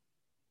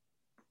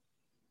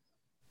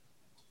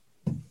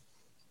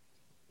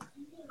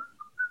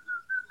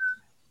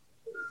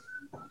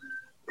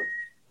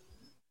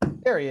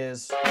 There he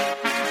is. All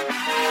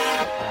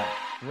right,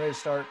 you ready to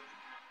start?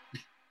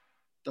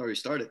 Thought we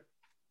started.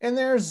 And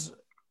there's,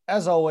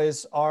 as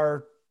always,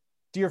 our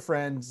dear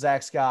friend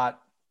Zach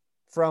Scott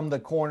from the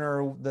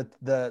corner,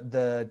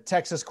 the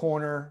Texas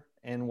corner,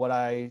 and what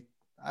I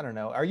don't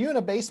know. Are you in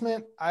a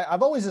basement?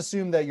 I've always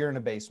assumed that you're in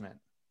a basement.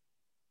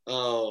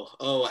 Oh,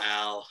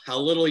 Al, how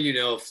little you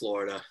know of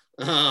Florida.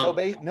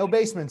 No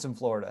basements in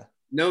Florida.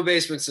 No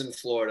basements in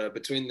Florida.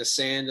 Between the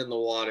sand and the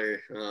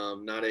water,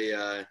 not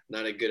a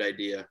good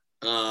idea.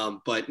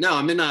 But no,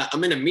 I'm in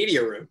a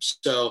media room,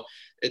 so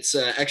it's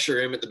an extra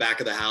room at the back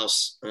of the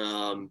house.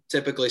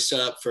 Typically set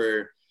up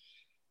for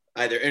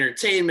either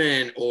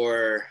entertainment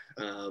or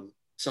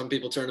some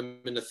people turn them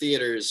into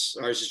theaters.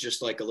 Ours is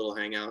just like a little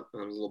hangout, a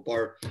little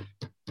bar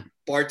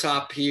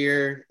top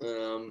here.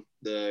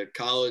 The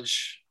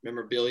college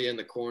memorabilia in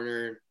the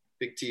corner,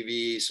 big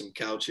TV, some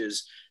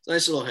couches. It's a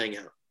nice little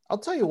hangout. I'll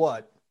tell you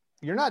what,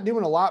 you're not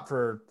doing a lot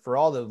for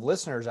all the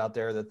listeners out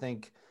there that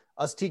think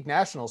us Teak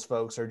Nationals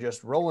folks are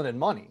just rolling in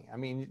money. I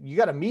mean, you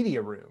got a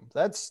media room.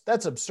 That's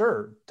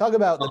absurd. Talk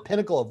about the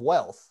pinnacle of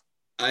wealth.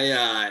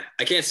 I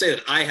can't say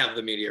that I have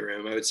the media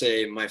room. I would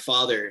say my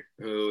father,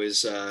 who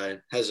has a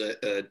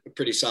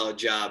pretty solid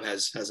job,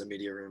 has a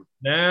media room.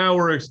 Now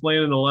we're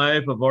explaining the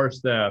life of our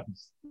staff.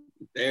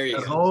 There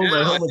you go. Living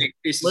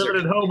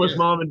at home with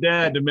mom and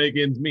dad to make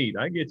ends meet.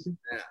 I get you.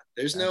 Yeah,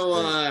 there's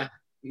no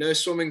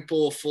swimming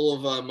pool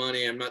full of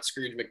money. I'm not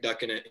Scrooge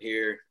McDucking it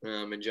here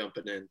and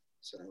jumping in.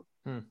 So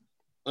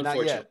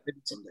unfortunately, maybe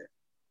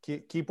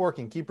someday. Keep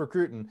working, keep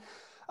recruiting.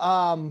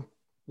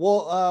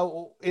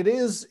 Well, it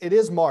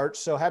is March,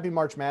 so happy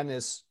March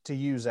Madness to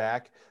you,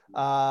 Zach.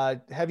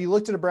 Have you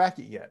looked at a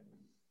bracket yet?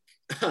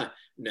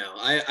 No,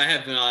 I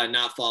have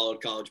not followed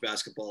college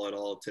basketball at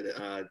all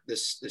to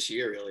this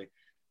year, really.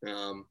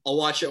 I'll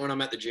watch it when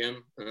I'm at the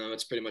gym.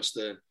 It's pretty much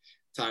the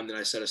time that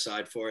I set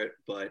aside for it.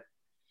 But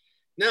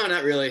no,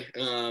 not really.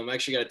 I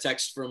actually got a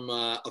text from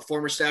a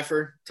former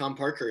staffer, Tom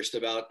Parkhurst,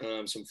 about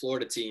some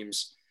Florida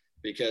teams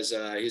because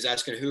he's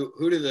asking who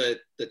do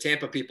the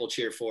Tampa people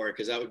cheer for,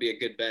 because that would be a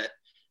good bet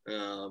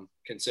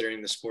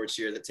considering the sports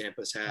year that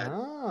Tampa's had.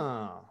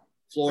 Oh,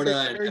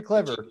 Florida very and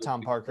clever, FSU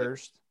Tom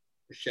Parkhurst.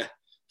 Yeah,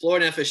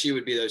 Florida and FSU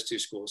would be those two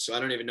schools. So I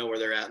don't even know where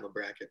they're at in the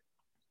bracket.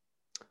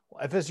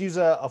 Well, FSU's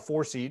a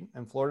 4 seed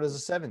and Florida's a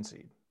 7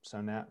 seed.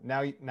 So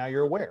now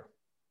you're aware.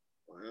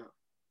 Wow,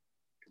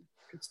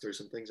 could stir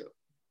some things up.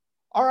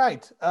 All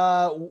right.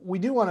 We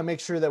do want to make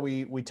sure that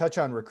we touch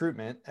on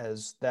recruitment,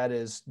 as that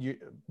is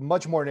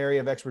much more an area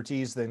of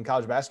expertise than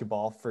college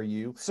basketball for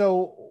you.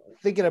 So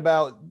thinking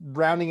about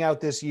rounding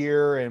out this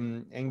year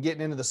and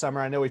getting into the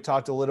summer, I know we've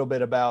talked a little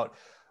bit about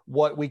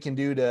what we can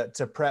do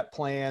to prep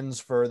plans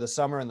for the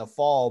summer and the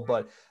fall,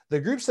 but the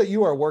groups that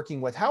you are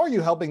working with, how are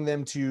you helping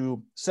them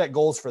to set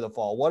goals for the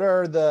fall? What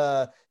are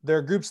there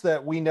are groups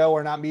that we know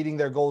are not meeting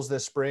their goals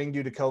this spring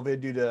due to COVID,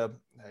 due to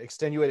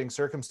extenuating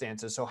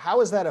circumstances. So how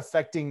is that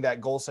affecting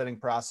that goal setting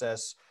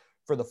process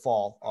for the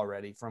fall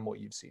already from what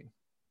you've seen?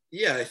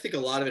 Yeah, I think a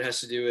lot of it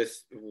has to do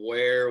with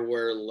where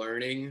we're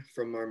learning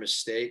from our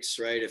mistakes,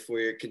 right? If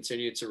we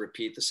continue to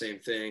repeat the same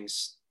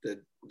things,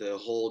 the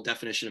whole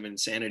definition of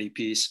insanity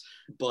piece.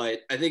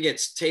 But I think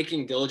it's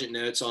taking diligent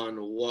notes on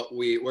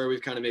where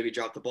we've kind of maybe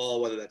dropped the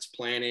ball, whether that's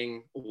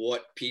planning,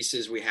 what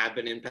pieces we have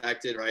been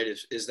impacted, right?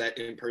 Is that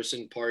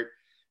in-person part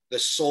the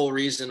sole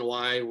reason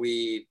why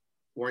we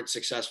weren't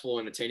successful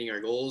in attaining our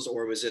goals,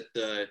 or was it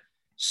the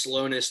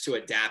slowness to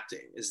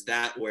adapting? Is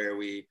that where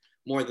we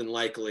more than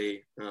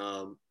likely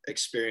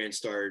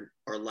experienced our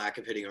lack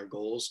of hitting our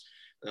goals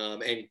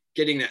and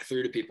getting that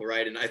through to people,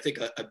 right? And I think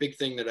a big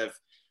thing that I've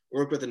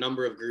worked with a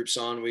number of groups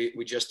on,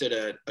 we just did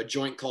a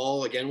joint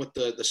call again with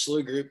the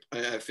SLU group.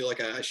 I feel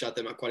like I shot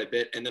them out quite a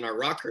bit. And then our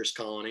Rockhurst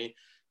colony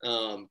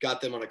got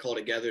them on a call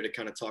together to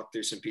kind of talk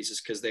through some pieces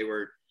because they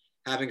were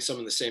having some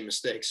of the same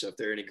mistakes. So if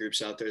there are any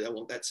groups out there that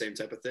want that same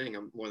type of thing,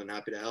 I'm more than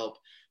happy to help.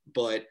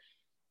 But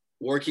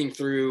working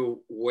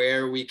through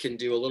where we can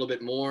do a little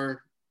bit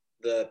more,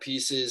 the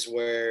pieces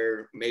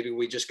where maybe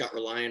we just got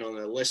reliant on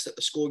the list that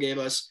the school gave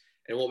us,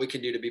 and what we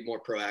can do to be more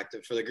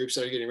proactive for the groups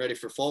that are getting ready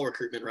for fall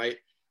recruitment, right?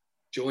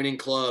 Joining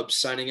clubs,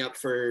 signing up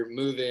for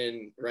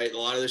move-in, right? A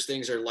lot of those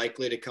things are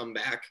likely to come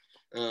back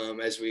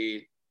as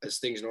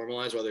things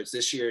normalize, whether it's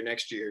this year or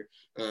next year.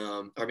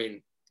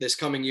 This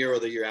coming year or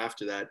the year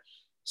after that.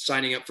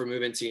 Signing up for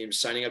move-in teams,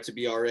 signing up to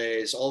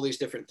BRAs, all these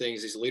different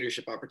things, these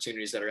leadership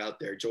opportunities that are out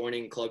there,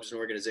 joining clubs and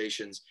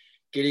organizations,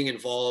 getting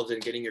involved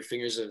and getting your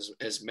fingers in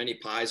as many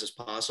pies as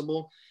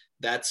possible.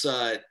 That's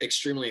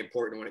extremely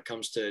important when it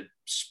comes to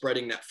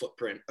spreading that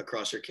footprint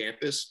across your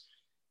campus.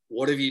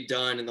 What have you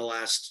done in the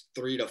last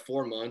 3 to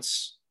 4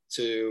 months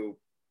to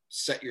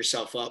set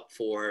yourself up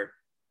for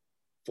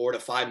 4 to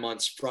 5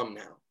 months from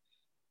now?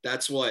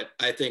 That's what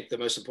I think the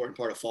most important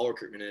part of fall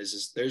recruitment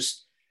is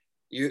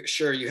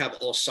you have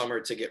all summer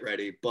to get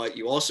ready, but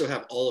you also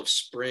have all of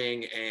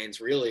spring and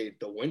really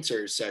the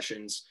winter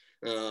sessions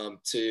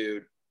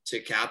to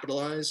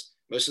capitalize.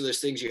 Most of those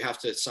things you have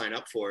to sign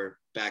up for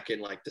back in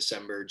like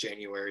December,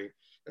 January.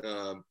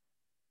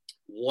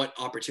 What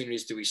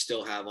opportunities do we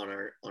still have on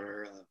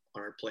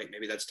our plate?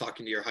 Maybe that's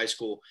talking to your high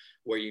school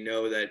where you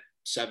know that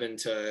 7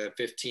 to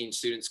 15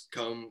 students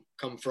come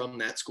from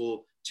that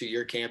school to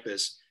your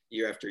campus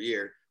year after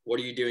year. What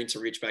are you doing to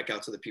reach back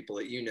out to the people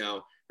that you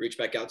know, reach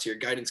back out to your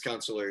guidance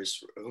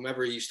counselors,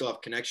 whomever you still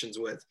have connections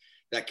with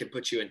that can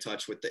put you in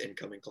touch with the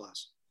incoming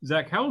class?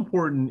 Zach, how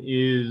important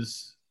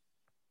is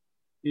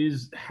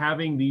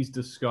having these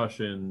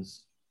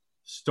discussions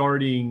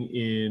starting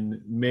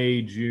in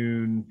May,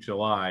 June,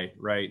 July,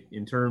 right?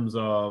 In terms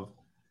of,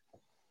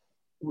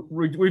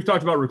 we've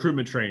talked about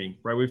recruitment training,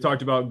 right? We've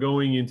talked about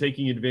going and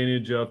taking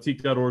advantage of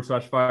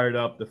teak.org/fired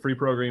up, the free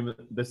program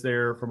that's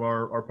there from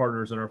our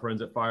partners and our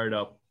friends at Fired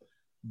Up.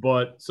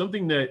 But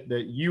something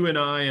that you and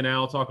I and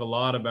Al talk a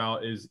lot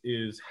about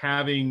is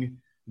having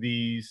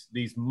these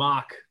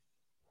mock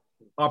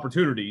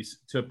opportunities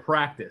to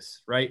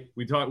practice, right?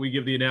 We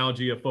give the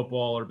analogy of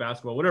football or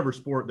basketball, whatever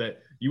sport,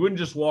 that you wouldn't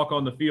just walk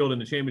on the field in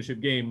the championship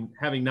game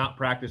having not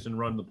practiced and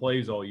run the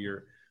plays all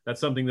year. That's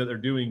something that they're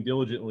doing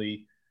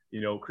diligently,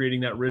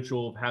 creating that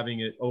ritual of having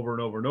it over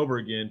and over and over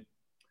again.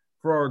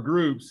 For our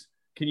groups,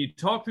 can you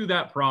talk through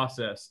that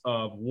process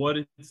of what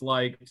it's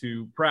like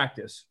to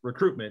practice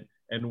recruitment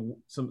and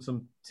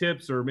some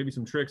tips or maybe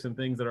some tricks and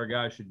things that our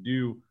guys should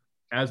do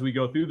as we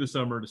go through the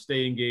summer to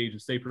stay engaged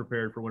and stay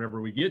prepared for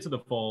whenever we get to the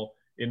fall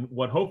in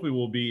what hopefully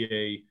will be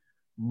a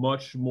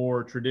much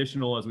more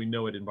traditional as we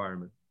know it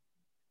environment?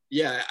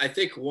 Yeah, I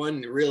think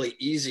one really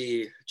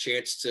easy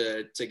chance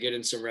to get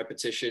in some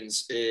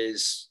repetitions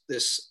is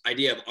this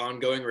idea of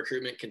ongoing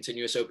recruitment,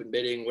 continuous open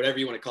bidding, whatever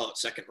you want to call it,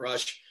 second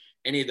rush,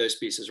 any of those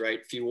pieces, right?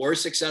 If you were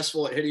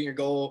successful at hitting your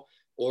goal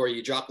or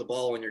you dropped the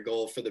ball on your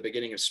goal for the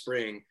beginning of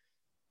spring,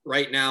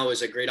 right now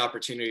is a great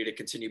opportunity to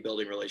continue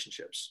building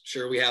relationships.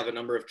 Sure, we have a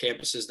number of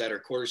campuses that are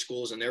quarter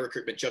schools and their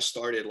recruitment just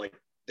started like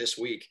this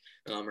week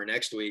or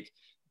next week,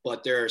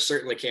 but there are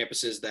certainly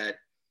campuses that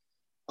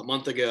a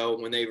month ago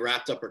when they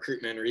wrapped up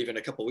recruitment, or even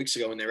a couple of weeks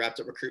ago when they wrapped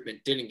up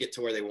recruitment, didn't get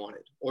to where they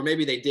wanted, or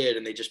maybe they did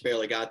and they just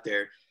barely got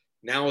there.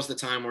 Now is the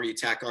time where you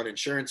tack on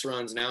insurance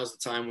runs. Now is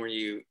the time where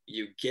you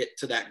get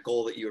to that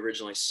goal that you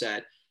originally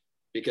set,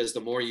 because the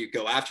more you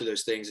go after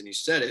those things and you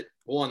set it,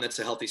 one, that's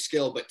a healthy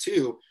skill, but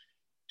two,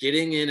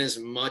 getting in as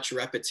much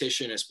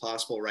repetition as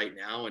possible right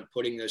now and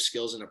putting those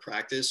skills into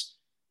practice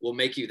will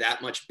make you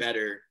that much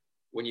better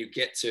when you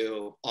get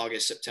to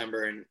August,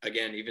 September, and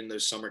again, even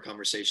those summer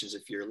conversations,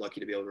 if you're lucky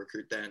to be able to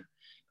recruit then.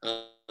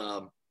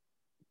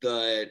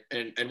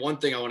 And one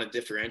thing I want to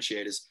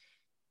differentiate is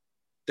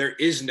there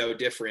is no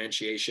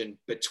differentiation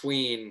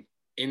between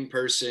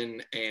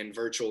in-person and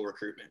virtual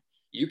recruitment.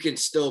 You can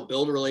still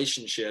build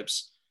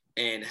relationships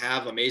and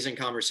have amazing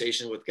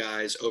conversations with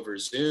guys over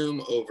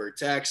Zoom, over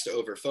text,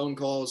 over phone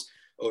calls,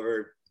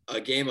 over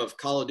a game of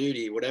Call of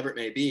Duty, whatever it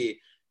may be,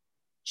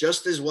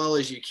 just as well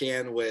as you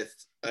can with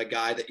a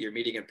guy that you're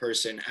meeting in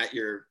person at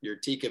your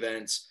TEAC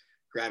events,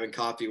 grabbing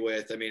coffee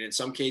with. I mean, in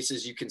some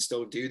cases you can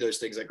still do those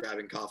things like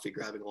grabbing coffee,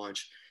 grabbing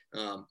lunch.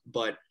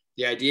 But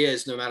the idea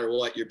is no matter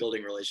what, you're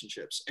building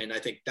relationships. And I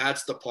think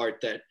that's the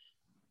part that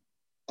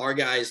our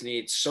guys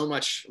need so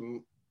much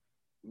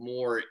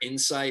more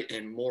insight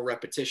and more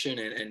repetition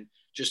and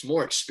just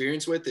more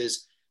experience with,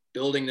 is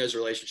building those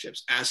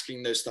relationships,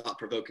 asking those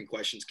thought-provoking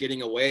questions,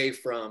 getting away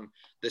from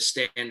the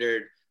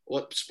standard,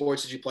 what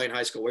sports did you play in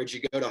high school? Where'd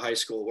you go to high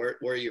school? Where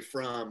are you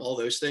from? All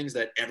those things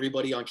that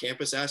everybody on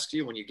campus asks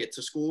you when you get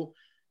to school.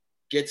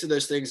 Get to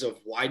those things of,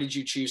 why did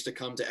you choose to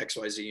come to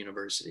XYZ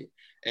University?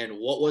 And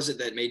what was it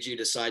that made you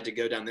decide to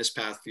go down this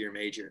path for your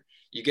major?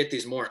 You get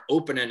these more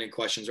open-ended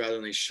questions rather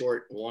than these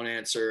short one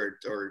answer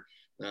or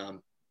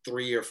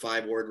 3 or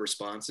 5 word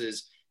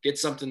responses. Get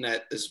something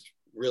that is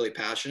really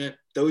passionate.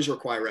 Those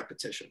require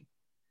repetition.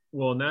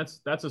 Well, and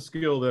that's a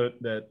skill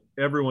that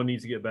everyone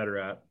needs to get better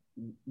at.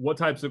 What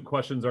types of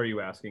questions are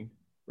you asking,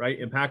 right?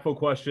 Impactful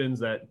questions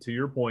that, to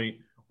your point,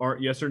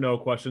 aren't yes or no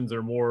questions.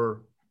 They're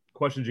more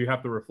questions you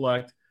have to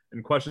reflect,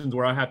 and questions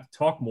where I have to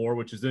talk more,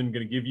 which is then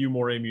going to give you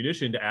more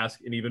ammunition to ask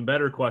an even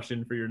better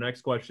question for your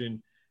next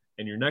question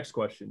and your next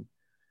question.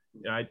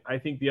 I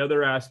think the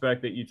other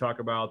aspect that you talk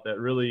about that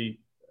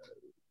really,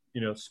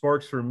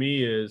 sparks for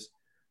me is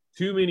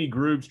too many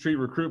groups treat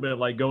recruitment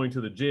like going to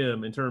the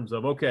gym in terms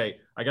of, okay,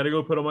 I got to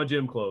go put on my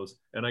gym clothes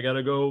and I got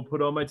to go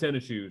put on my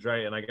tennis shoes,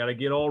 right? And I got to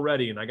get all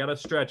ready and I got to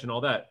stretch and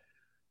all that.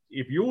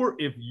 If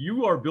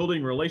you are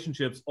building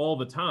relationships all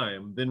the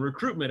time, then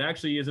recruitment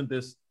actually isn't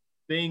this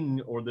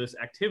thing or this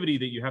activity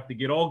that you have to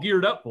get all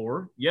geared up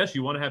for. Yes,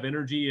 you want to have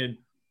energy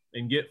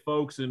and get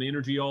folks and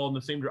energy all in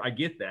the same. I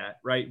get that,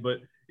 right?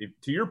 But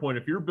to your point,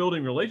 if you're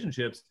building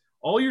relationships,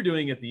 all you're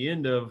doing at the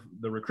end of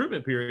the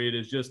recruitment period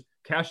is just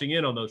cashing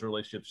in on those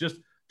relationships, just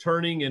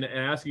turning and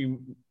asking,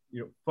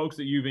 folks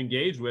that you've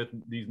engaged with,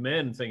 these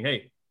men, and saying,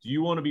 hey, do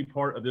you want to be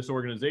part of this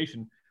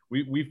organization?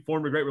 We've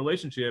formed a great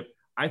relationship.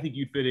 I think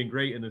you'd fit in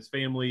great in this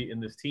family, in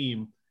this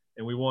team.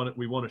 And we want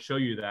to show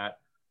you that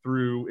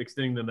through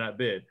extending them that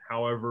bid,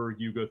 however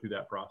you go through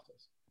that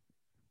process.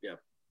 Yeah,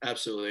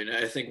 absolutely.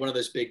 And I think one of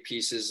those big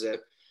pieces that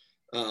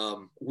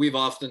we've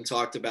often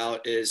talked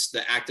about is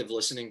the active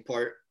listening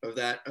part of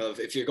that. Of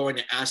if you're going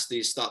to ask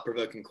these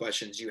thought-provoking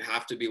questions, you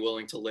have to be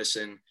willing to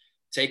listen,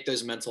 take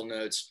those mental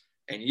notes,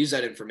 and use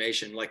that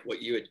information, like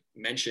what you had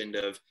mentioned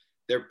of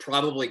they're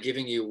probably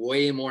giving you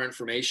way more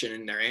information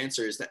in their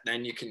answers that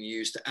then you can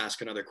use to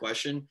ask another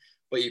question.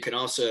 But you can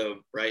also,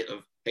 right,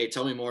 of, hey,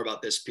 tell me more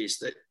about this piece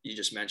that you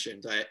just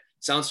mentioned. It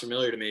sounds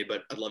familiar to me,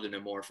 but I'd love to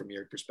know more from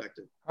your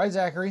perspective. All right,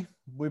 Zachary,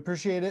 we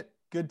appreciate it.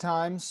 Good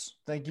times.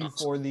 Thank you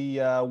for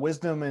the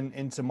wisdom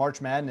into March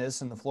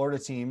Madness and the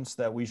Florida teams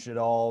that we should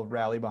all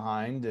rally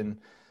behind. And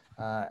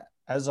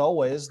as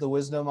always, the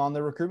wisdom on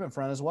the recruitment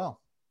front as well.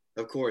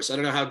 Of course. I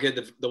don't know how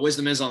good the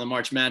wisdom is on the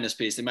March Madness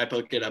piece. They might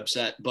both get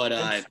upset, but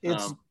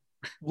it's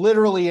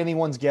literally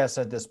anyone's guess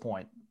at this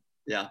point.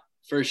 Yeah,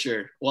 for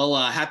sure. Well,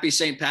 happy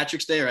St.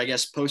 Patrick's Day, or I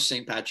guess post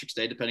St. Patrick's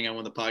Day, depending on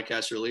when the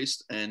podcast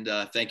released. And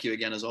thank you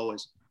again, as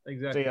always.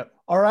 Exactly.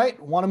 All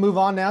right. Want to move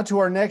on now to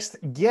our next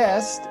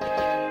guest.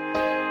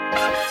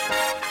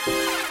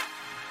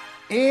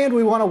 And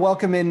we want to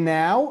welcome in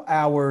now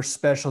our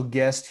special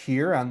guest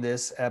here on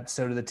this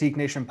episode of the TEAC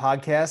Nation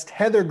podcast,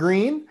 Heather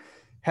Green.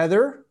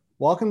 Heather,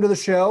 welcome to the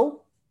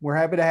show. We're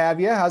happy to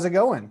have you. How's it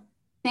going?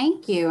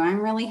 Thank you.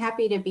 I'm really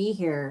happy to be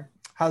here.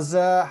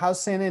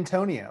 How's San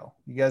Antonio?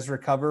 You guys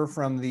recover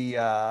from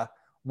the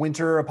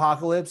winter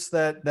apocalypse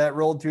that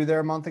rolled through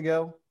there a month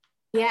ago?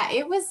 Yeah,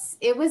 it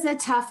was a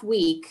tough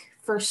week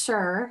for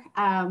sure.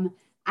 I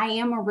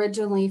am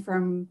originally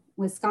from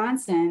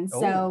Wisconsin,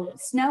 so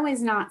snow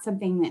is not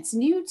something that's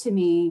new to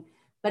me,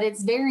 but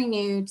it's very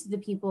new to the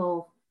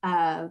people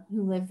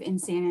who live in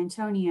San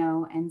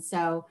Antonio. And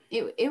so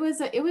it was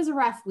a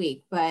rough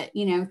week, but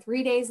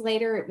 3 days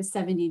later it was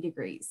 70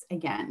 degrees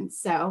again.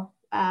 So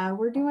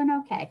we're doing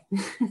okay.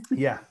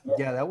 Yeah,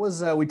 that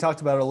was, we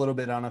talked about it a little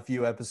bit on a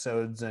few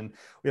episodes, and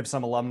we have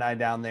some alumni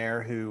down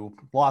there who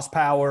lost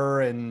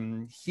power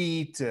and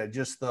heat,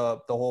 just the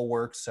whole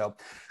works. So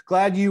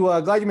glad you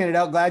made it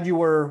out. Glad you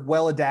were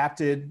well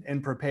adapted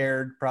and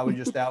prepared, probably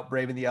just out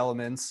braving the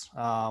elements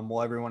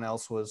while everyone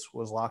else was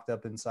locked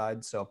up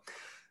inside. So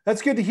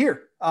that's good to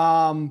hear.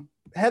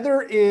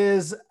 Heather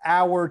is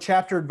our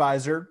chapter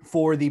advisor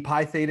for the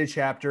Pi Theta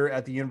chapter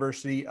at the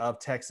University of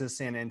Texas,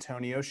 San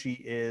Antonio. She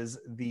is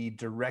the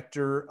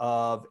director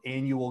of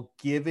annual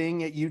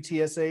giving at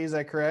UTSA. Is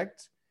that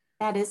correct?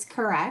 That is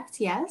correct.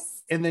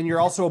 Yes. And then you're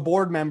also a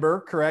board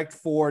member, correct,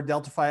 for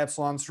Delta Phi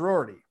Epsilon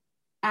sorority.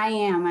 I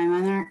am. I'm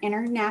on our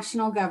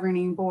international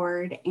governing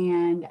board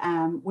and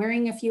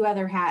wearing a few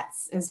other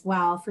hats as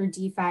well for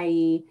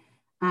DPhi.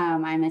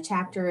 I'm a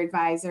chapter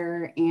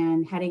advisor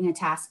and heading a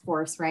task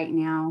force right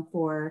now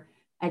for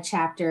a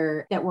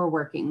chapter that we're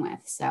working with.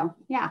 So,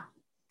 yeah.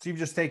 So you've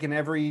just taken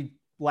every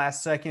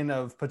last second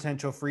of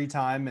potential free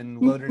time and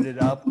loaded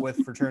it up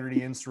with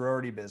fraternity and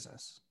sorority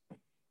business.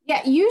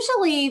 Yeah,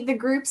 usually the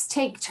groups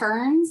take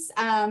turns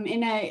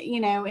in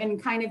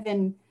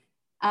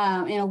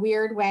a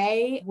weird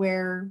way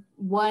where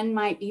one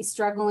might be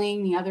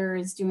struggling, the other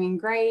is doing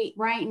great.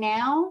 Right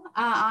now,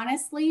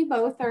 honestly,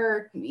 both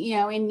are,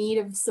 in need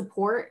of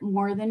support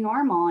more than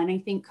normal. And I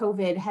think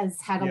COVID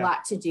has had a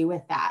lot to do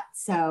with that.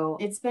 So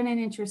it's been an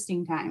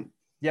interesting time.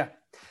 Yeah,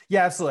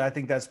 absolutely. I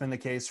think that's been the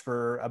case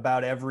for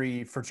about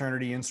every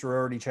fraternity and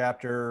sorority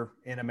chapter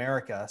in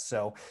America.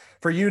 So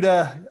for you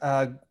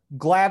to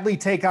gladly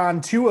take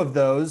on two of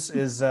those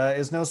is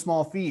no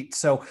small feat.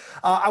 So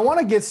I want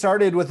to get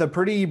started with a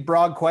pretty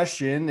broad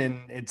question,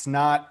 and it's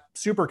not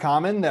super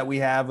common that we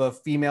have a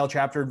female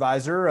chapter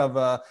advisor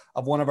of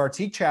one of our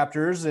TEAC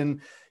chapters. And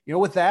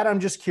with that, I'm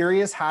just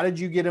curious, how did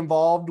you get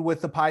involved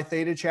with the Pi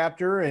Theta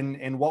chapter,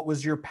 and what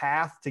was your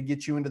path to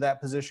get you into that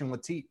position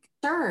with TEAC?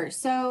 Sure.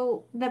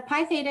 So the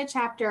Pi Theta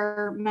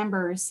chapter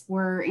members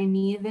were in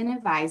need of an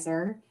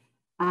advisor.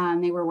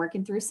 They were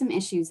working through some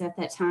issues at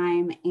that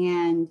time,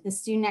 and the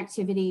student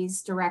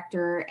activities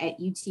director at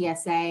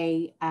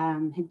UTSA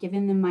had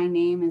given them my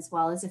name as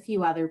well as a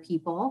few other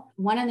people.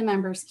 One of the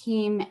members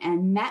came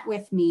and met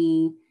with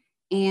me,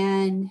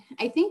 and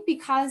I think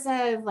because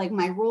of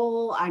my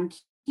role on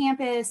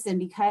campus and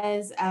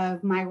because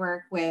of my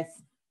work with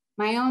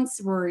my own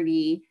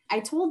sorority,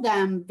 I told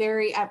them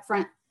very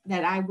upfront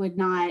that I would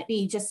not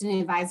be just an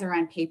advisor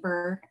on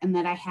paper and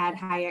that I had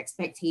high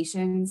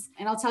expectations.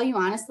 And I'll tell you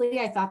honestly,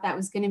 I thought that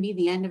was going to be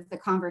the end of the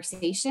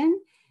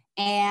conversation.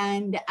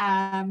 And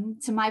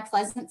to my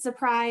pleasant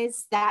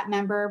surprise, that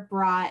member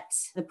brought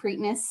the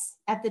Preakness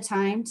at the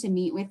time to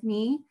meet with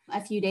me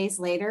a few days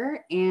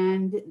later.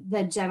 And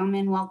the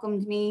gentleman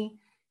welcomed me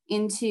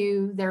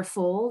into their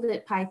fold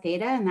at Pi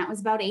Theta, and that was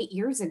about 8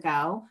 years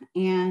ago.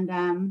 And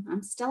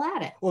I'm still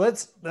at it. Well,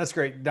 that's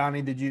great.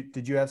 Donnie,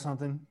 did you have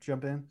something?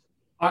 Jump in.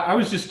 I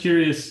was just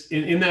curious,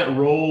 in that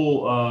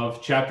role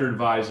of chapter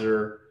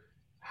advisor,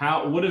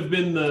 how would have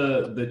been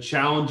the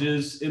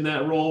challenges in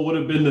that role? What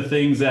have been the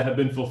things that have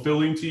been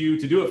fulfilling to you?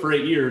 To do it for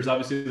 8 years,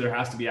 obviously there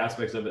has to be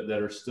aspects of it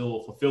that are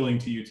still fulfilling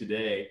to you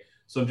today.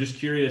 So I'm just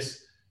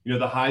curious,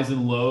 the highs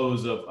and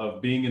lows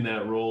of being in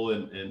that role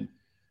and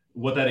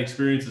what that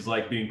experience is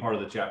like being part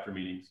of the chapter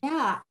meetings.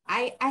 Yeah,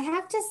 I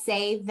have to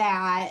say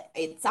that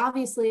it's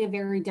obviously a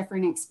very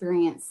different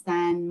experience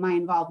than my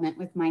involvement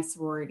with my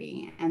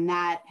sorority. And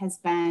that has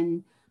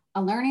been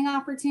a learning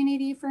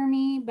opportunity for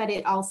me, but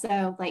it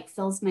also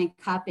fills my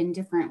cup in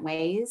different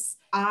ways.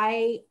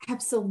 I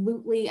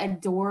absolutely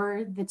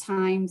adore the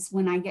times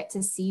when I get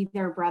to see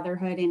their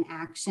brotherhood in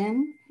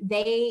action.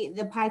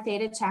 The Pi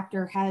Theta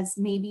chapter has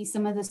maybe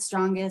some of the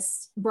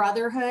strongest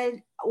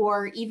brotherhood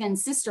or even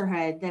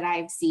sisterhood that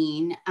I've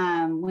seen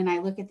when I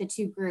look at the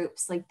two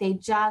groups. They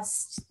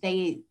just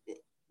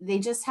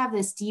have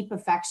this deep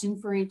affection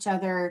for each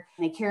other.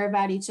 They care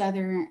about each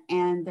other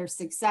and their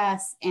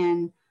success.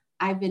 And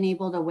I've been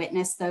able to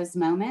witness those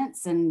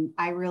moments, and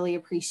I really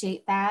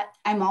appreciate that.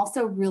 I'm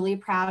also really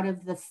proud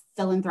of the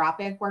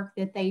philanthropic work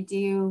that they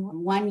do.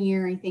 One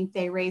year, I think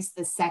they raised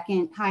the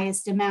second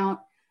highest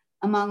amount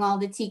among all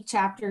the TEAC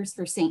chapters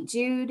for St.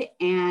 Jude.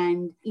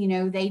 And,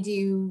 they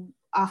do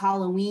a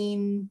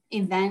Halloween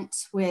event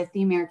with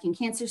the American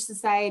Cancer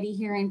Society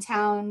here in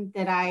town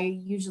that I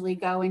usually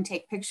go and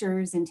take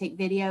pictures and take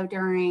video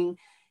during.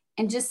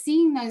 And just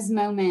seeing those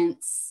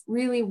moments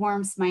really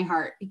warms my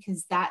heart,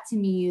 because that to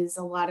me is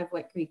a lot of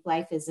what Greek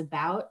life is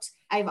about.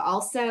 I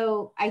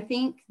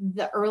think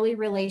the early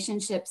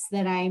relationships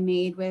that I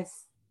made with,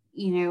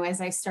 as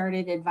I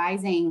started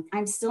advising,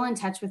 I'm still in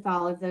touch with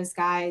all of those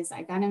guys.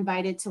 I got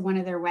invited to one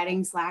of their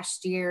weddings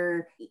last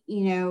year.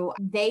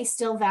 They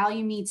still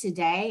value me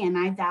today and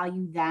I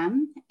value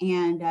them.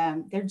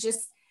 And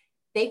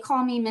they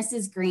call me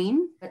Mrs.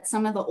 Green, but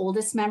some of the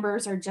oldest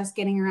members are just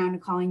getting around to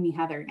calling me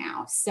Heather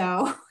now.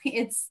 So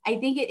I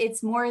think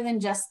it's more than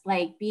just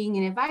being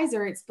an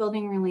advisor, it's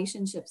building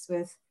relationships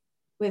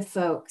with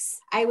folks.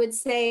 I would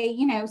say,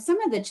 some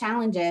of the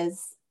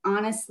challenges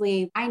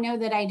honestly, I know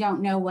that I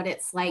don't know what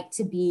it's like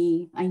to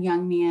be a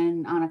young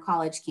man on a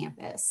college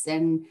campus.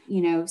 And,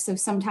 so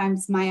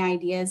sometimes my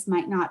ideas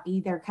might not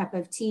be their cup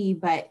of tea,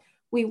 but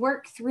we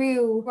work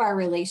through our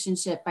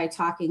relationship by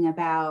talking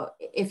about,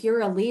 if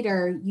you're a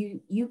leader,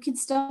 you can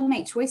still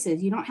make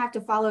choices. You don't have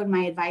to follow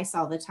my advice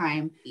all the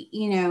time.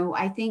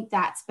 I think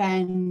that's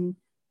been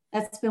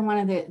one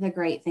of the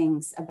great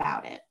things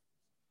about it,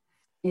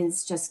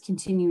 is just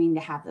continuing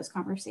to have those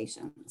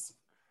conversations.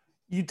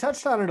 You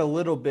touched on it a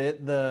little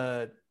bit,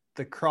 the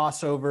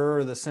crossover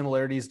or the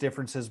similarities,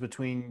 differences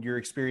between your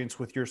experience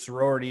with your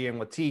sorority and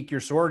with Teak. Your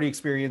sorority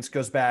experience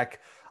goes back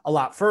a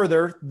lot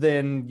further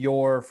than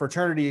your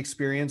fraternity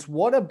experience.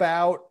 What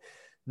about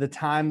the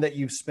time that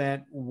you've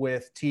spent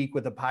with Teak,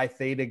 with the Pi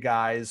Theta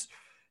guys,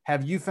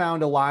 have you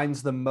found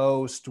aligns the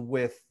most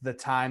with the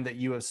time that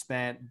you have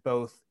spent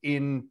both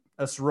in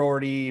a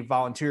sorority,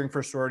 volunteering for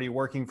a sorority,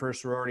 working for a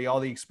sorority,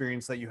 all the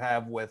experience that you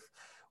have with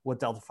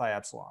Delta Phi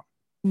Epsilon?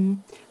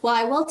 Well,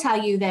 I will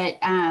tell you that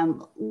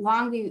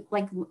long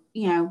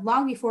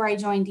before I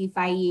joined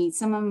DPhi,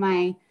 some of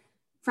my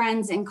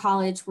friends in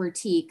college were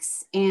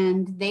Teaks,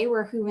 and they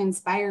were who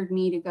inspired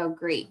me to go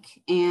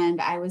Greek. And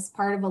I was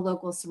part of a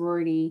local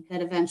sorority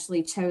that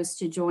eventually chose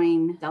to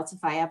join Delta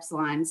Phi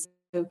Epsilon.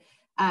 So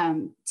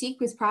Teak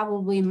was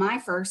probably my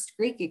first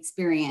Greek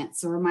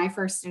experience, or my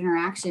first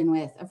interaction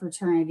with a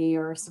fraternity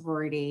or a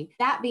sorority.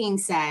 That being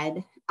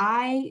said,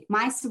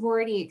 my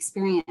sorority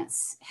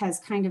experience has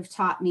kind of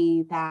taught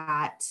me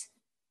that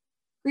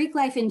Greek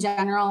life in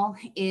general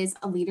is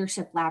a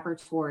leadership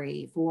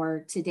laboratory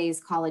for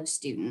today's college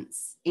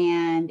students,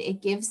 and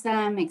it gives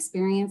them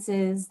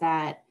experiences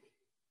that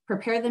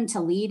prepare them to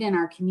lead in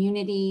our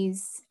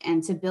communities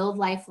and to build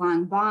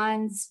lifelong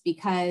bonds,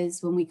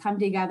 because when we come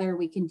together,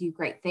 we can do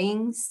great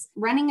things.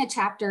 Running a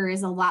chapter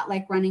is a lot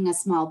like running a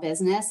small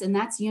business, and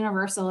that's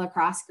universal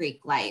across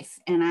Greek life.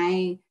 And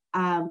I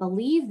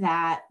believe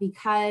that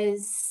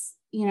because,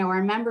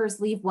 our members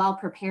leave well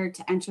prepared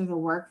to enter the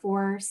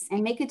workforce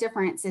and make a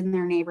difference in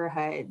their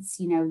neighborhoods.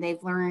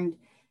 They've learned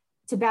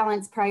to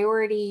balance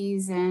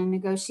priorities and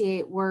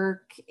negotiate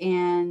work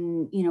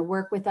and,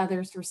 work with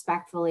others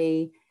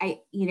respectfully.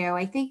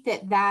 I think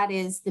that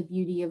is the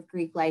beauty of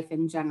Greek life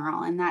in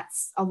general. And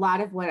that's a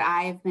lot of what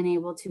I've been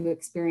able to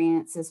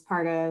experience as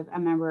part of a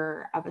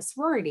member of a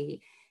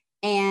sorority.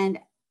 And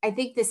I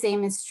think the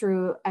same is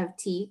true of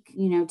Teak.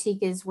 Teak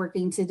is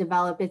working to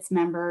develop its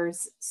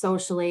members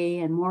socially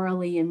and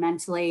morally and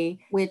mentally,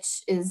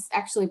 which is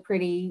actually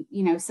pretty,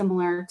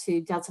 similar to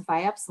Delta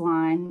Phi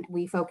Epsilon.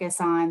 We focus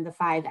on the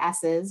 5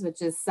 S's,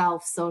 which is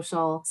self,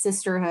 social,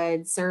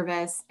 sisterhood,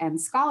 service,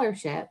 and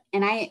scholarship.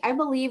 And I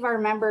believe our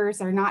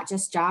members are not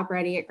just job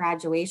ready at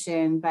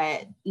graduation,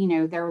 but,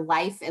 they're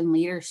life and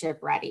leadership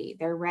ready.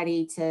 They're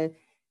ready to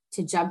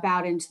jump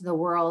out into the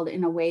world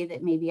in a way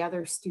that maybe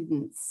other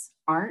students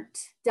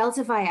aren't.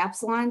 Delta Phi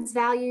Epsilon's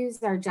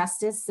values are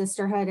justice,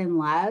 sisterhood, and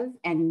love,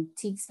 and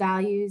Teak's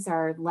values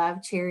are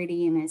love,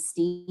 charity, and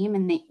esteem.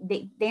 And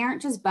they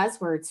aren't just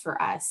buzzwords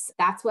for us.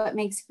 That's what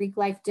makes Greek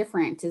life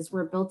different, is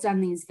we're built on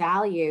these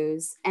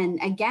values.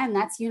 And again,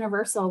 that's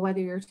universal,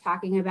 whether you're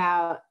talking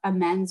about a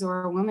men's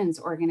or a women's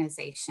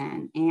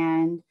organization.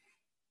 And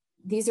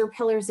these are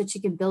pillars that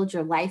you can build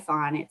your life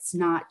on. It's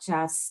not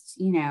just,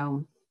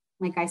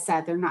 like I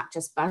said, they're not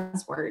just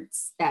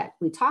buzzwords that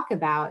we talk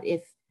about.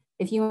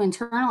 If you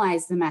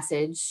internalize the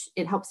message,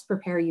 it helps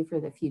prepare you for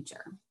the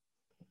future.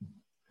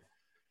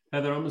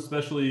 Heather, I'm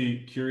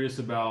especially curious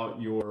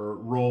about your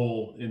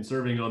role in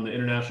serving on the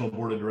International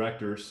Board of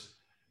Directors.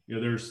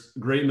 There's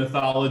great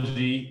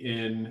mythology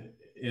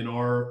in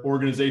our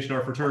organization,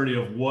 our fraternity,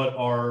 of what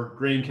our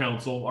Grain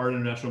Council, our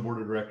International Board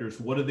of Directors,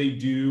 what do they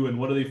do and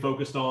what are they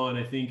focused on?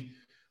 I think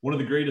one of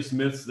the greatest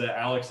myths that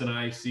Alex and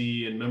I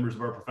see, and members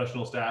of our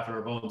professional staff and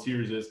our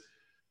volunteers, is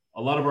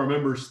a lot of our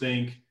members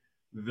think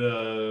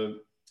the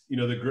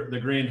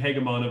grand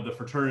hegemon of the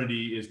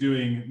fraternity is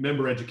doing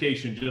member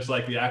education, just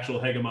like the actual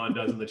hegemon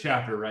does in the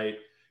chapter, right?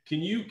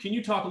 Can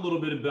you talk a little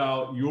bit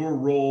about your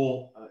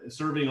role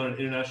serving on an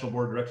International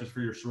Board of Directors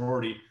for your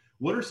sorority?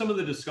 What are some of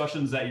the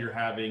discussions that you're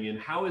having, and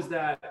how has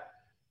that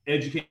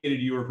educated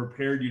you or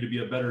prepared you to be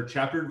a better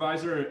chapter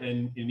advisor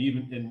and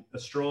even a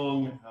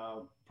strong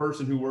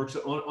person who works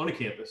on a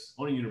campus,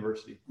 on a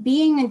university?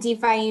 Being a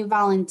DPhi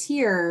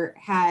volunteer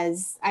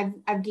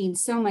I've gained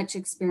so much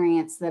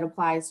experience that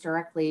applies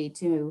directly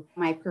to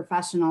my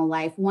professional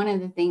life. One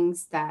of the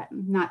things that,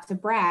 not to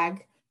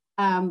brag,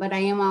 but I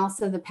am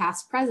also the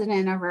past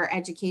president of our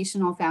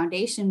educational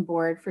foundation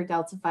board for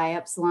Delta Phi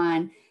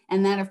Epsilon.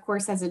 And that, of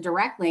course, has a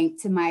direct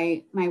link to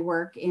my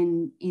work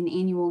in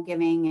annual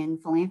giving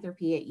and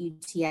philanthropy at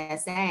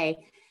UTSA.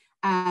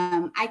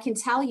 I can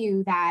tell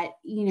you that,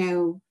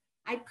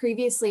 I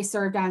previously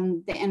served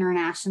on the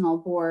international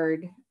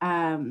board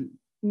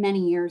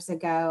many years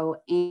ago,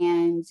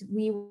 and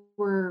we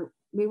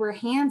were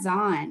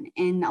hands-on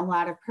in a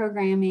lot of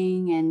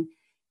programming and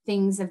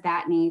things of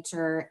that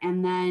nature.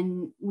 And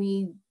then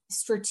we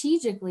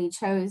strategically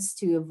chose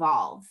to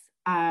evolve,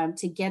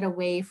 to get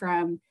away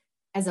from,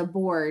 as a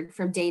board,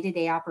 from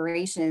day-to-day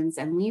operations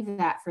and leave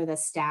that for the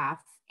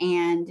staff.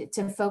 and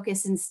to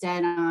focus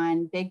instead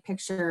on big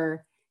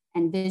picture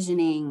and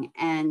visioning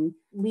and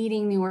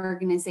leading the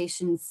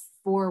organization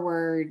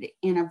forward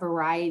in a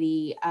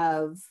variety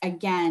of,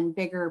 again,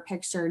 bigger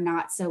picture,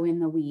 not so in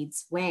the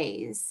weeds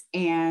ways.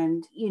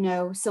 And,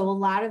 so a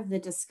lot of the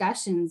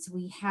discussions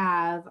we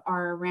have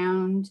are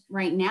around,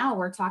 right now,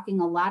 we're talking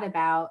a lot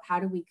about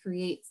how do we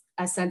create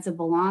a sense of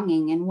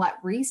belonging and what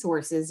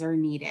resources are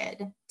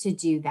needed to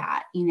do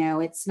that.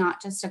 It's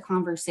not just a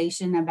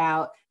conversation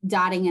about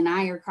dotting an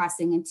I or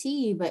crossing a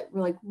T, but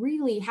we're like,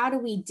 really, how do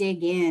we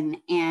dig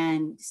in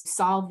and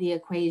solve the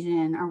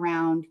equation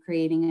around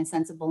creating a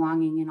sense of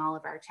belonging in all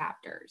of our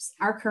chapters?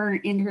 Our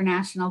current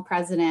international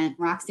president,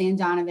 Roxanne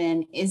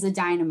Donovan, is a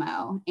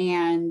dynamo.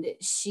 And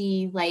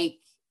she,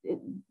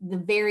 the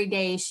very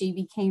day she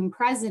became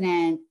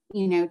president,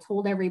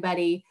 told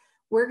everybody,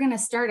 we're going to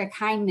start a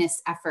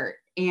kindness effort.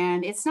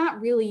 And it's not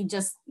really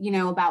just,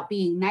 about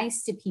being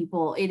nice to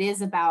people. It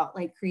is about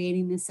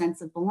creating this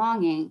sense of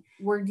belonging.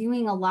 We're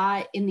doing a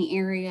lot in the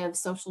area of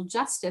social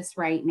justice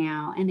right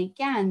now. And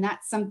again,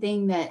 that's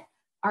something that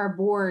our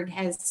board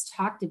has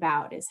talked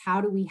about, is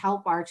how do we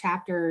help our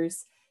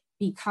chapters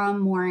become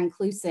more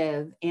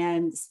inclusive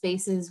and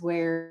spaces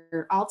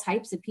where all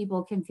types of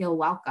people can feel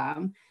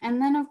welcome.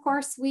 And then, of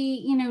course,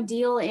 we,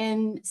 deal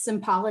in some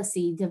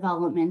policy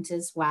development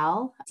as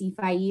well.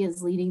 DeFi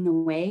is leading the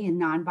way in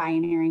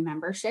non-binary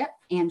membership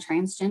and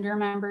transgender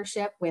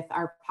membership with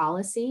our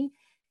policy.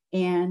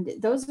 And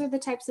those are the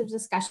types of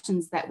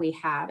discussions that we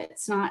have.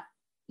 It's not,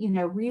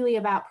 really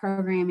about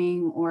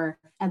programming or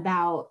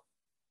about,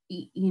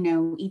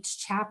 each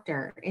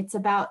chapter. It's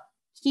about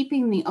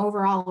keeping the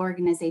overall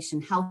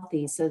organization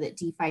healthy so that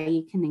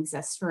DeFi can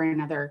exist for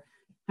another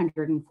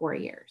 104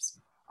 years.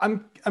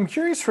 I'm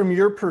curious from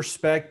your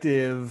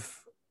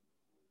perspective.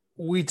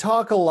 We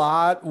talk a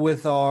lot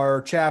with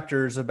our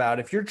chapters about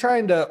if you're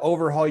trying to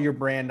overhaul your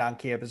brand on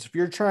campus, if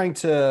you're trying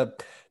to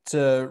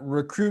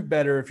recruit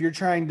better, if you're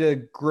trying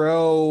to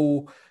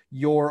grow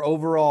your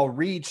overall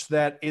reach,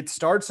 that it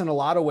starts in a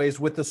lot of ways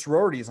with the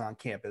sororities on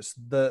campus.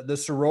 The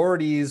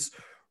sororities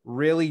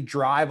really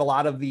drive a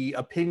lot of the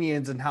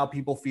opinions and how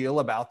people feel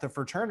about the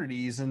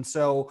fraternities. And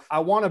so I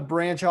want to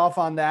branch off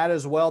on that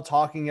as well,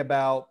 talking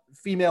about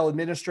female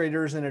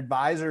administrators and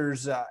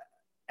advisors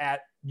at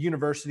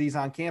universities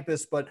on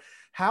campus. But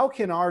how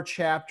can our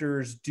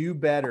chapters do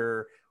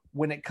better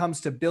when it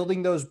comes to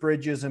building those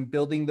bridges and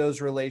building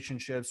those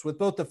relationships with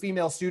both the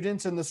female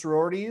students in the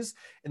sororities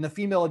and the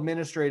female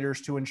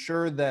administrators to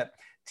ensure that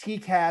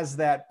TEAC has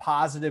that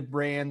positive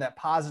brand, that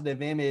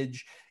positive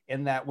image,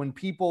 and that when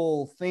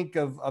people think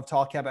of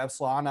Tau Kappa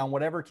Epsilon on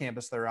whatever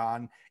campus they're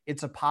on,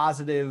 it's a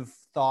positive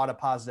thought, a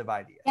positive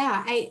idea?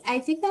 Yeah, I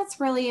think that's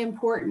really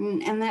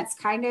important. And that's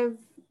kind of,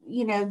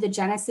 the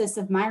genesis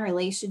of my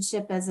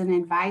relationship as an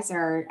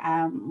advisor.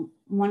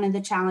 One of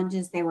the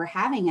challenges they were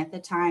having at the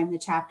time, the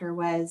chapter,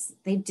 was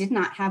they did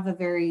not have a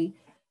very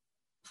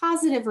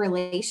positive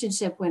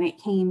relationship when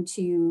it came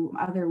to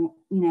other,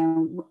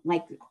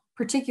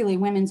 particularly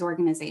women's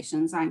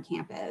organizations on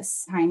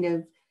campus. Kind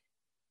of,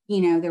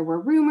 there were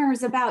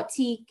rumors about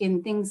TEAC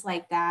and things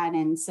like that.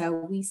 And so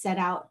we set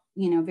out,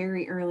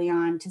 very early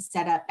on to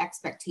set up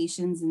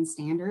expectations and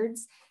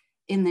standards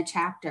in the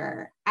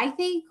chapter. I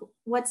think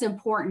what's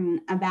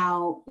important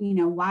about,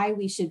 why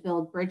we should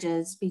build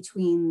bridges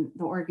between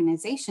the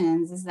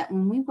organizations is that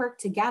when we work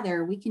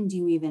together, we can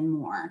do even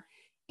more.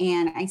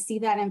 And I see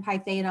that in Pi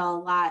Theta a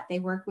lot. They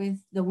work with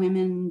the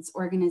women's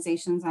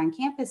organizations on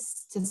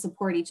campus to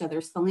support each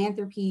other's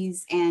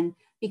philanthropies. And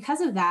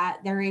because of that,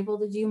 they're able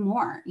to do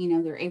more.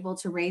 They're able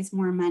to raise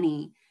more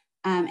money.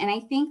 And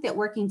I think that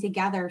working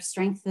together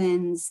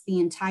strengthens the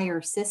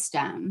entire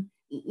system,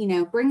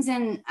 brings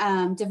in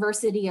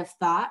diversity of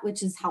thought,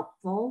 which is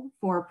helpful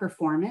for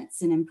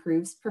performance and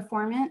improves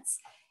performance.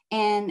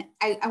 And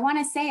I want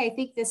to say, I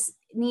think this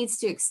needs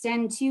to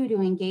extend to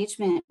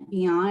engagement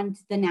beyond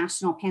the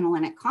National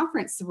Panhellenic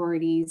Conference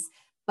sororities,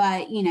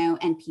 but,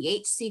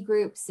 NPHC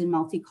groups and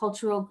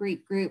multicultural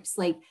Greek groups,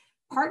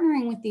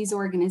 partnering with these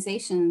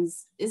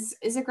organizations is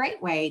a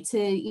great way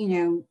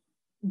to,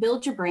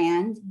 build your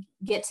brand,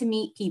 get to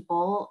meet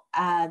people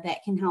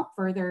that can help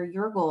further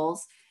your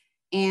goals,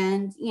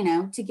 and,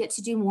 to get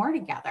to do more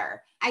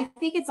together. I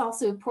think it's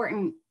also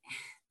important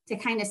to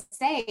kind of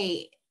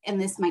say, and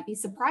this might be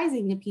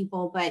surprising to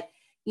people, but,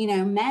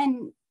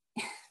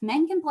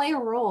 men can play a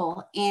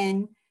role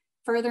in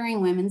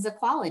furthering women's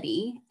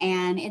equality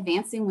and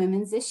advancing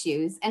women's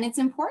issues. And it's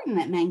important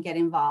that men get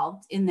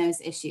involved in those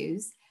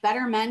issues.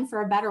 Better men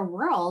for a better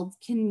world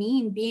can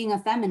mean being a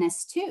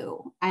feminist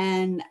too.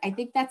 And I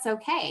think that's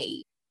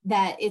okay,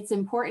 that it's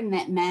important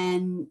that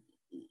men,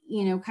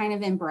 kind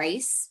of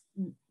embrace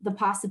the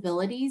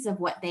possibilities of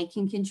what they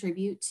can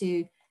contribute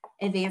to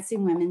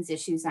advancing women's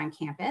issues on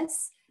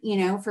campus.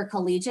 For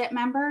collegiate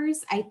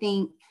members, I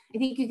think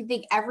you can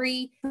think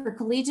for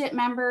collegiate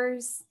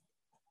members,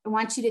 I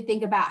want you to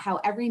think about how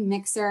every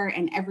mixer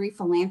and every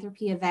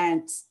philanthropy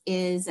event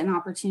is an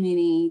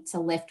opportunity to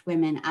lift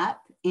women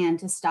up and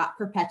to stop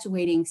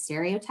perpetuating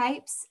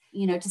stereotypes.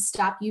 to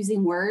stop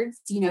using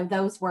words,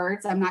 those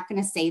words, I'm not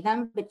going to say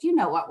them, but you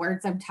know what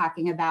words I'm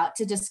talking about,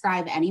 to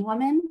describe any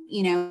woman,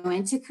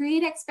 and to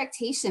create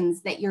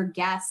expectations that your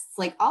guests,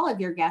 like all of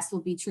your guests,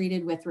 will be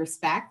treated with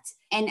respect.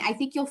 And I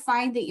think you'll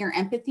find that your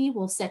empathy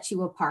will set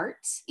you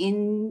apart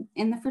in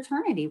the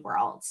fraternity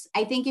world.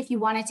 I think if you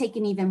want to take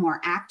an even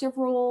more active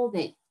role,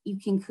 that you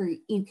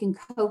can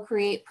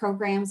co-create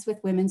programs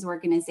with women's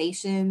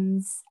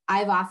organizations.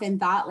 I've often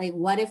thought, like,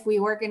 what if we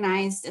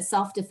organized a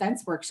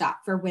self-defense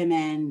workshop for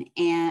women,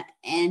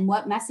 and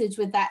what message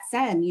would that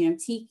send?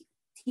 Teak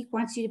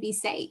wants you to be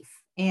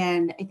safe.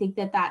 And I think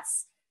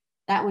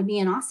that would be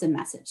an awesome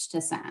message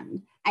to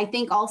send. I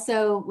think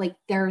also, like,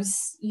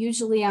 there's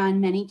usually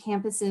on many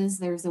campuses,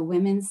 there's a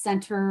women's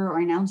center or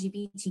an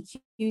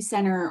LGBTQ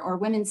center or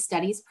women's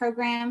studies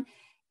program.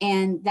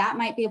 And that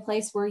might be a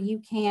place where you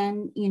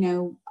can,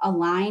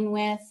 align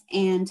with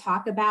and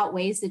talk about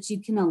ways that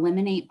you can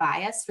eliminate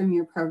bias from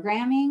your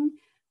programming,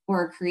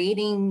 or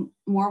creating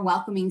more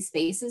welcoming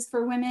spaces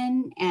for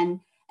women, and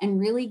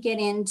really get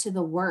into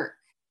the work.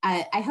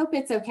 I hope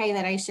it's okay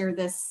that I share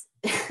this,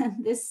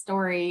 this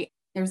story.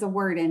 There's a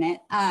word in it.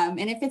 And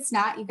if it's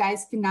not, you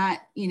guys cannot,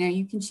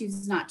 you can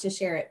choose not to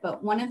share it.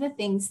 But one of the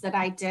things that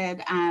I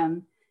did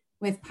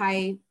with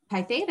Pi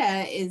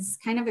Theta is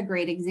kind of a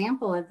great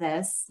example of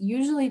this.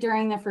 Usually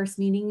during the first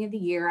meeting of the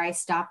year, I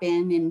stop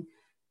in and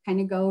kind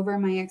of go over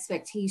my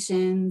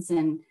expectations,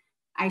 and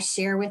I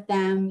share with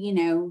them,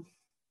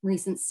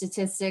 recent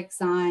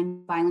statistics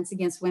on violence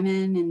against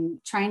women,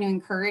 and trying to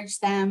encourage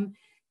them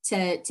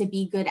to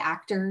be good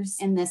actors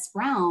in this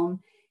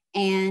realm.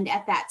 And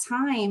at that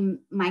time,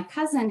 my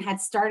cousin had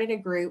started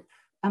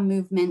a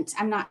movement.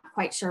 I'm not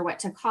quite sure what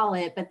to call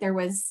it, but there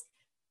was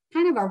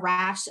kind of a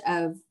rash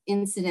of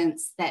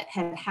incidents that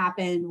had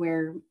happened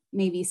where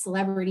maybe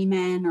celebrity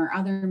men or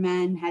other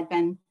men had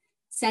been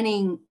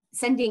sending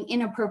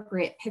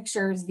inappropriate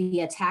pictures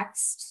via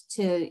text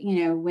to,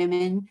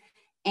 women.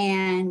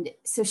 And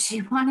so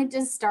she wanted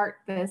to start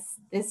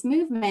this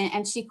movement,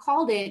 and she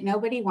called it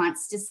 "Nobody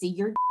Wants to See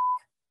Your D."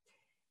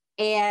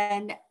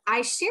 And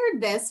I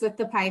shared this with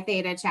the Pi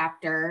Theta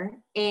chapter,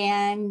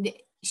 and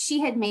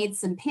she had made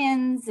some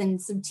pins and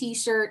some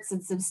t-shirts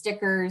and some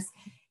stickers.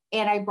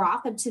 And I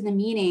brought them to the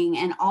meeting,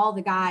 and all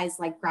the guys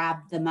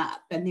grabbed them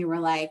up, and they were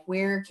like,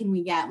 where can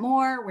we get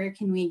more? Where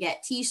can we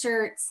get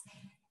t-shirts?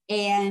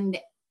 And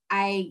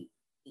I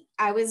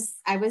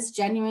was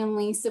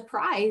genuinely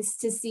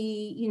surprised to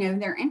see,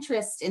 their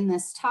interest in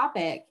this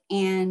topic.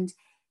 And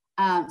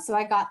so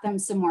I got them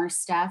some more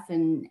stuff.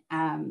 And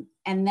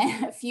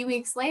then a few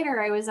weeks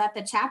later, I was at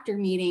the chapter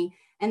meeting,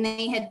 and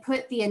they had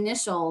put the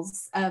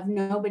initials of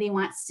 "Nobody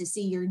Wants to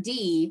See Your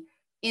D"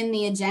 in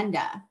the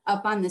agenda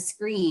up on the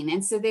screen.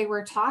 And so they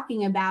were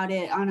talking about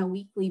it on a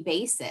weekly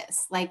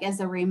basis, as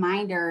a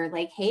reminder,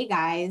 hey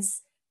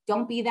guys,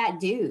 don't be that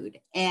dude.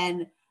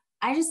 And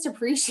I just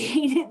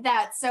appreciated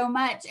that so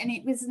much. And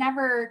it was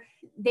never,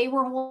 they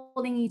were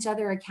holding each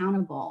other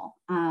accountable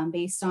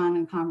based on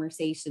a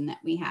conversation that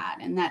we had.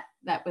 And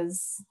that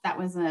was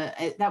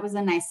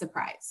a nice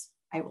surprise.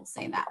 I will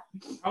say that.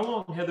 How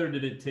long, Heather,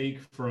 did it take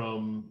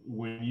from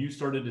when you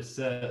started to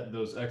set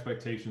those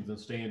expectations and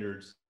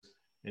standards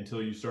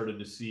until you started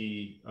to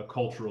see a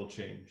cultural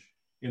change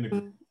in the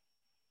group?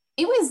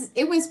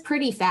 It was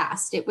pretty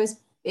fast. It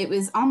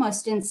was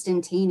almost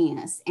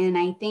instantaneous. And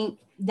I think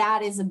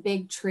that is a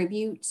big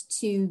tribute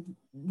to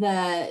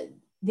the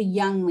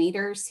young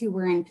leaders who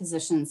were in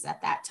positions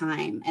at that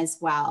time as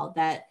well,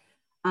 that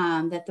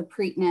the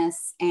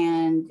Preakness,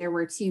 and there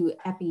were 2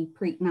 Epi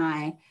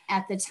Preakni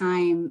at the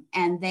time,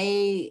 and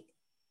they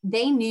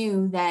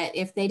knew that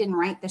if they didn't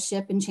right the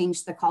ship and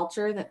change the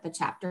culture, that the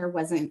chapter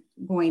wasn't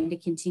going to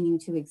continue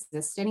to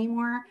exist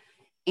anymore.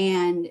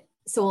 And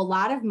so a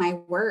lot of my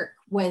work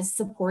was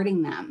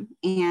supporting them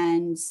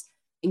and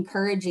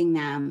encouraging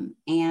them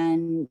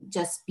and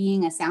just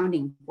being a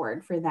sounding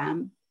board for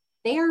them.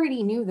 They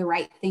already knew the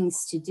right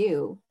things to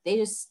do. They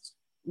just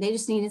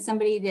needed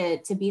somebody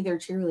to be their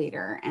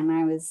cheerleader. And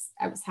I was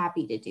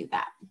happy to do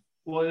that.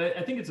 Well,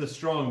 I think it's a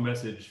strong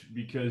message,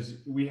 because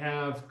we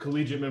have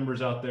collegiate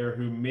members out there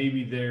who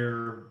maybe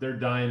they're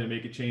dying to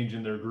make a change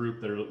in their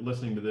group. They're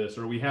listening to this,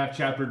 or we have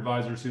chapter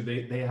advisors who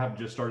they have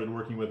just started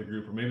working with a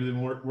group, or maybe they've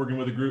been working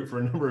with a group for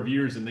a number of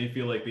years and they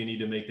feel like they need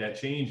to make that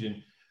change.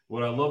 And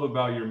what I love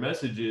about your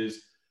message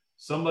is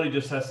somebody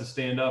just has to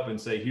stand up and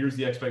say, here's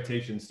the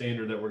expectation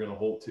standard that we're going to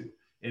hold to.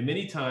 And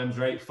many times,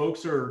 right,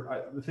 folks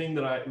are, the thing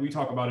that we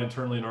talk about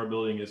internally in our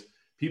building is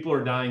people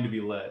are dying to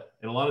be led.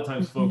 And a lot of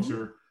times folks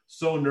are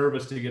so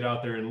nervous to get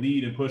out there and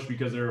lead and push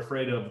because they're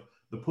afraid of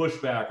the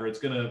pushback, or it's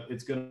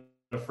gonna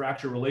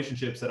fracture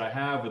relationships that I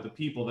have with the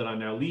people that I'm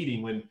now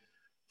leading, when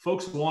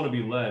folks want to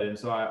be led. And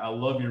so I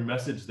love your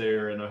message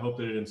there, and I hope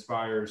that it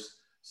inspires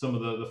some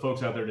of the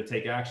folks out there to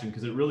take action,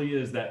 because it really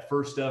is that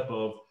first step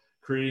of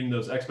creating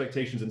those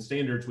expectations and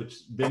standards,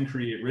 which then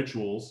create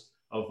rituals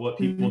of what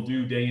people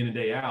do day in and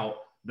day out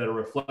that are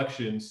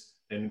reflections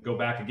and go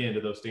back again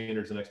to those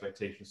standards and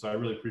expectations. So I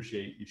really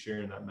appreciate you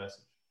sharing that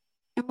message.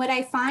 And what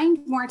I find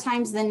more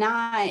times than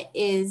not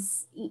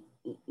is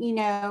you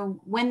know,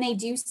 when they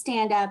do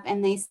stand up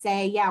and they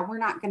say, yeah, we're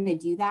not going to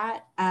do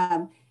that.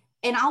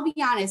 And I'll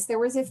be honest, there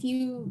were a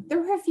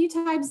few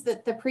times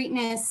that the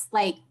Preakness,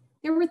 like,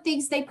 there were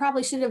things they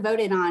probably should have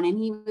voted on. And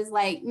he was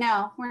like,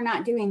 no, we're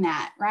not doing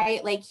that.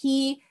 Right. Like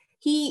he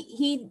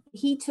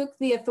took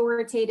the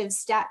authoritative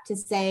step to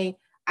say,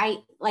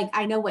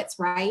 I know what's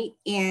right.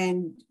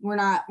 And we're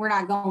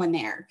not going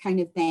there, kind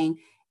of thing.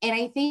 And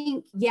I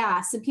think,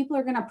 yeah, some people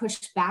are going to push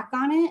back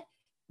on it,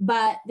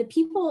 but the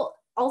people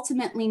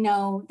ultimately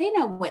know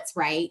what's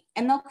right,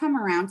 and they'll come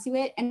around to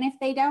it. And if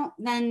they don't,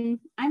 then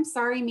I'm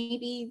sorry,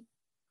 maybe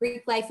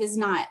Greek life is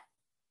not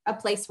a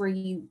place where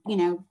you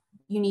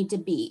need to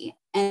be.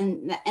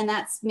 And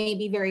that's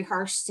maybe very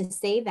harsh to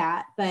say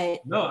that,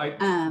 but no,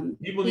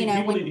 people need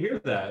to hear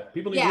that.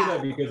 People need to hear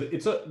that,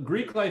 because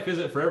Greek life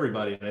isn't for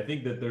everybody. And I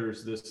think that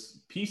there's this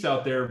piece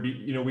out there,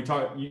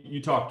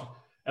 you talked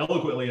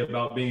eloquently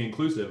about being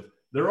inclusive.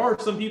 There are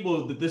some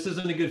people that this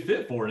isn't a good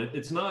fit for, and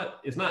it's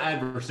not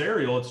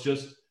adversarial. It's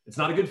just, it's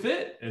not a good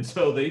fit. And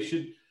so they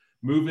should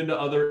move into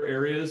other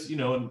areas,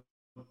 and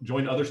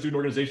join other student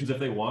organizations if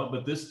they want,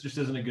 but this just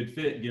isn't a good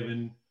fit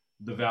given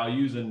the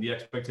values and the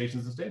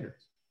expectations and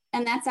standards.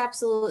 And that's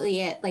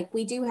absolutely it. Like,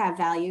 we do have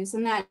values,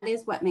 and that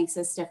is what makes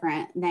us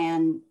different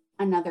than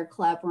another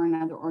club or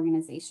another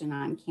organization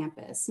on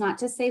campus. Not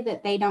to say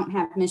that they don't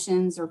have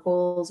missions or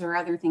goals or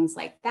other things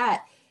like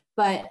that,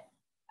 but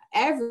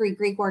every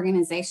Greek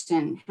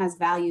organization has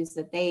values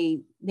that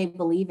they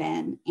believe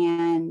in,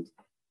 and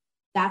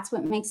that's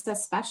what makes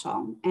us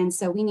special. And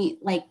so we need,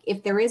 like,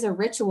 if there is a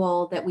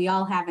ritual that we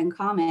all have in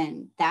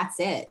common, that's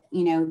it,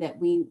 that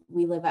we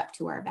live up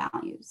to our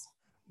values.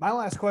 My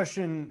last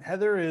question,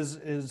 Heather,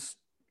 is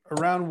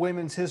around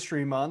Women's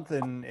History Month,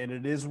 and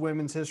it is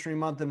Women's History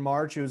Month in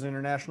March. It was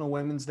International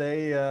Women's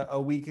Day a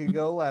week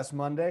ago, last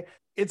Monday.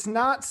 It's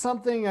not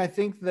something I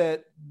think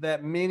that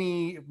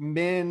many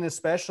men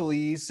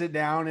especially sit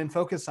down and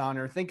focus on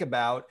or think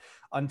about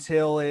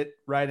until it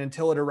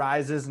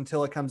arises,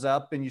 until it comes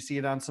up and you see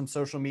it on some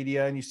social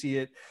media and you see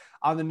it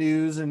on the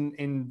news and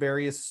in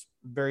various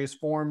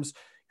forms.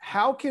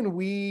 How can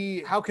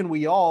we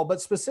all,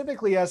 but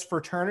specifically as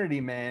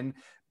fraternity men,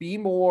 be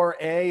more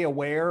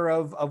aware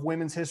of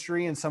women's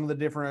history and some of the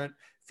different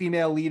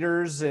female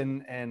leaders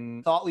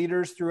and thought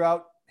leaders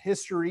throughout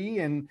history,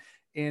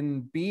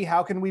 and B,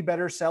 how can we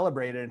better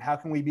celebrate it, and how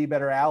can we be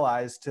better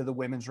allies to the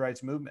women's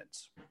rights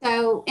movements?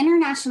 So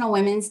International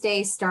Women's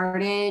Day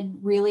started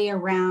really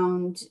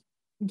around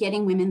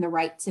getting women the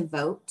right to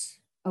vote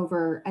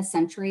over a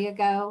century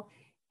ago,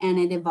 and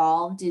it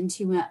evolved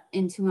into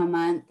a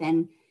month.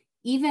 And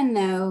even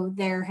though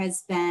there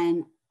has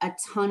been a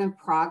ton of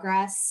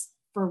progress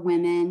for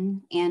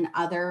women and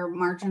other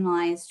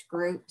marginalized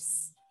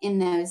groups in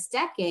those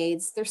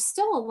decades, there's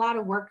still a lot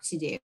of work to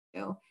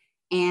do.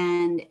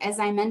 And as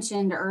I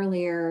mentioned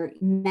earlier,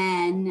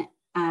 men,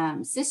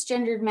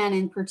 cisgendered men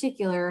in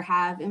particular,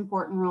 have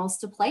important roles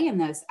to play in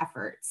those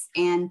efforts.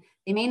 And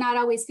they may not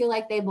always feel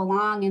like they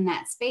belong in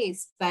that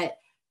space, but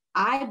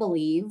I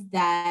believe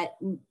that,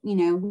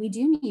 we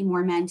do need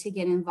more men to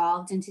get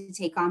involved and to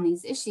take on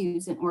these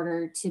issues in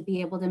order to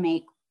be able to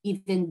make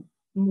even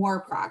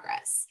more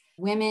progress.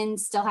 Women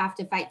still have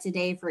to fight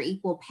today for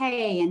equal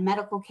pay and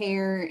medical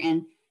care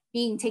and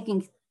being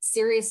taken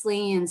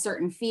seriously in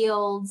certain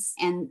fields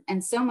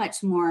and so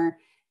much more.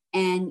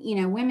 And,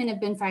 women have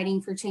been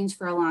fighting for change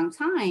for a long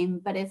time.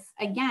 But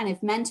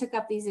if men took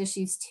up these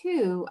issues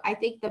too, I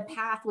think the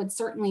path would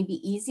certainly be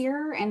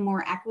easier and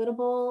more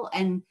equitable,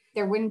 and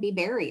there wouldn't be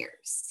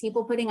barriers.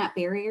 People putting up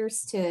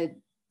barriers to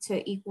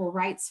equal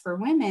rights for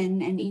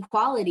women and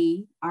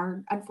equality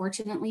are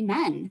unfortunately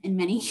men in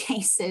many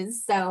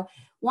cases. So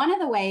one of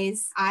the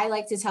ways I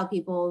like to tell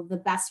people the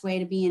best way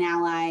to be an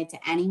ally to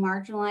any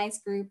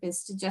marginalized group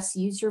is to just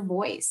use your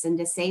voice and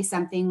to say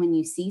something when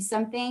you see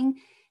something.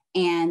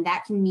 And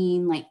that can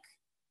mean like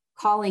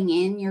calling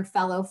in your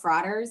fellow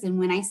frauders. And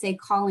when I say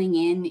calling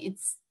in,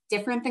 it's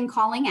different than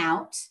calling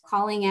out.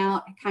 Calling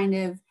out kind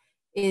of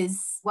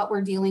is what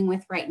we're dealing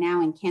with right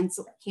now in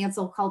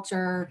cancel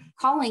culture.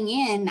 Calling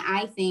in,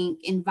 I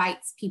think,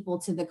 invites people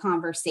to the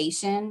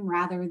conversation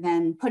rather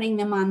than putting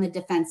them on the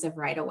defensive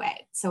right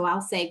away. So I'll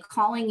say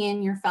calling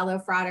in your fellow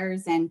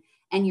frauders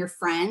and your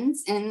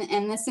friends,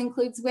 and this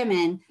includes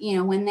women,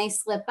 when they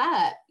slip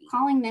up,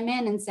 calling them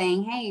in and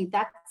saying, hey,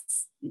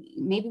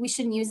 maybe we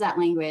shouldn't use that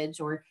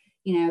language, or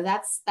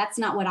that's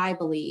not what I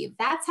believe.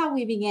 That's how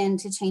we begin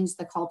to change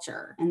the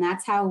culture, and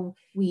that's how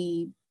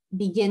we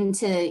begin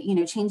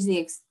to change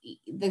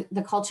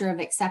the culture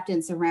of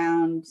acceptance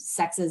around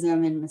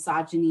sexism and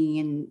misogyny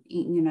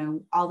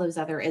and all those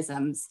other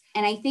isms.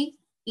 And I think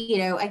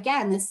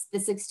again,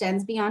 this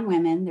extends beyond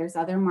women. There's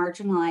other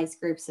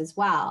marginalized groups as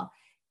well.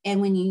 And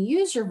when you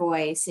use your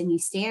voice and you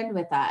stand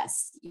with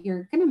us,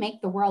 you're going to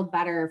make the world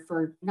better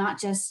for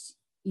not just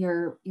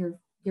your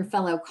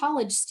fellow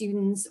college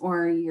students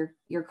or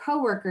your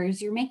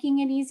coworkers. You're making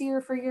it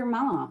easier for your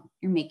mom.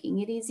 You're making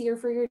it easier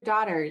for your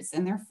daughters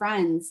and their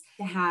friends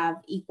to have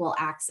equal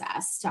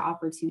access to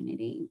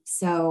opportunity.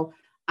 So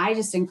I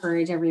just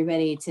encourage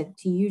everybody to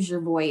use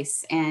your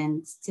voice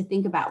and to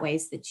think about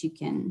ways that you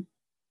can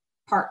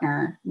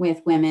partner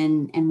with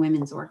women and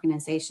women's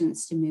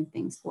organizations to move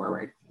things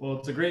forward. Well,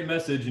 it's a great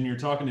message, and you're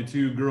talking to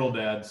two girl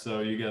dads, so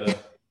you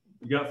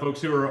got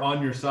folks who are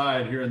on your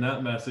side hearing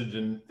that message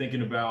and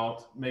thinking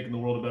about making the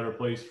world a better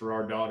place for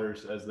our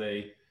daughters as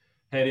they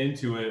head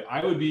into it.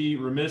 I would be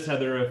remiss,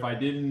 Heather, if I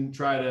didn't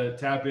try to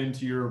tap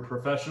into your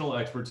professional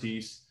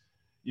expertise.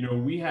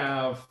 We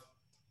have,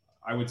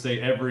 I would say,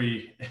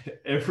 every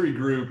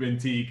group in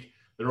TEAC,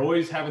 they're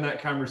always having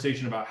that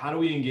conversation about how do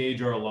we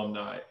engage our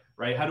alumni,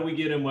 right? How do we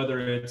get them, whether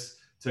it's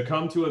to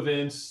come to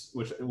events,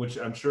 which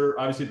I'm sure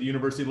obviously at the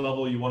university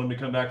level, you want them to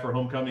come back for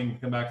homecoming,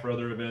 come back for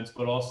other events,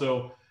 but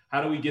also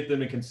how do we get them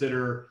to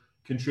consider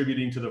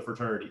contributing to the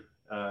fraternity?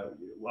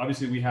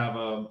 Obviously we have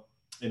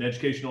an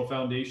educational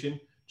foundation,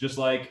 just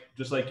like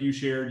you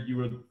shared, you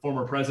were the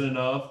former president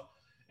of.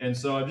 And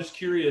so I'm just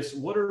curious,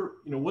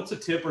 what's a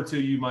tip or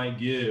two you might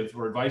give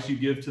or advice you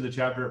give to the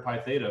chapter at Pi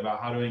Theta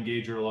about how to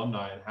engage your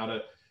alumni and how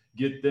to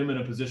get them in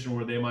a position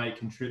where they might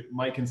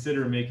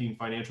consider making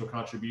financial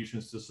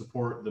contributions to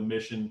support the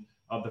mission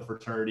of the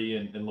fraternity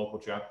and local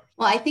chapters?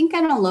 Well, I think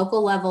on a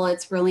local level,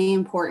 it's really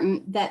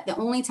important that the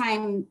only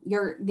time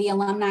the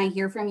alumni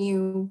hear from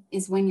you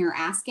is when you're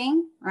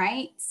asking,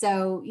 right?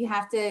 So you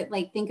have to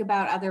think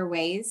about other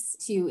ways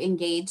to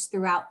engage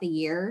throughout the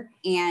year.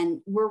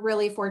 And we're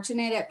really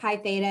fortunate at Pi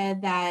Theta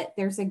that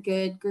there's a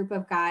good group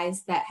of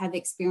guys that have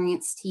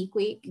experienced TEAC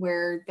Week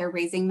where they're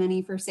raising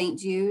money for St.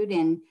 Jude.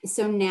 And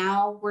so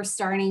now we're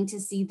starting to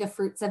see the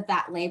fruits of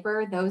that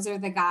labor. Those are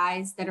the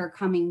guys that are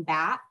coming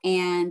back.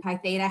 And Pi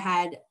Theta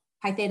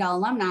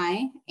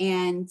alumni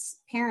and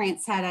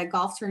parents had a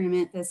golf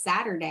tournament this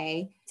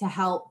Saturday to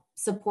help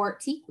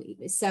support TEAC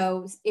Week.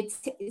 So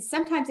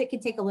sometimes it can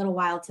take a little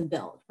while to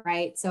build,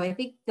 right? So I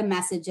think the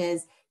message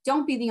is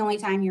don't be the only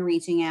time you're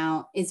reaching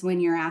out is when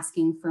you're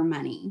asking for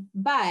money.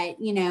 But,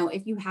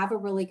 if you have a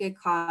really good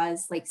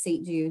cause like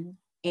St. Jude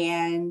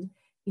and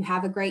you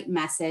have a great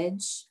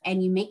message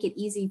and you make it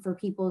easy for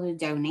people to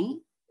donate,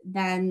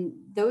 then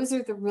those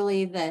are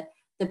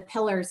the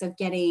pillars of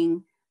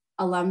getting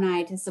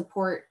alumni to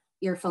support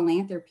your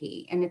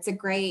philanthropy. And it's a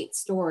great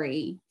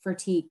story for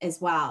TEAC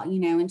as well.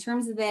 In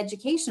terms of the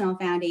educational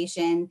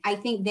foundation, I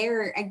think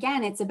there,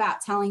 again, it's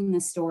about telling the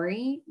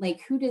story,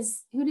 who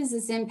does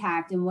this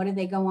impact and what do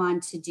they go on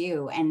to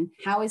do? And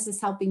how is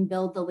this helping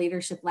build the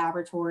leadership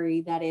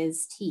laboratory that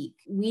is TEAC?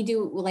 We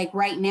do,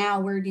 right now,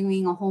 we're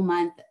doing a whole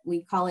month.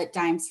 We call it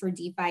Dimes for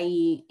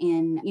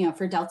DPhi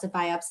for Delta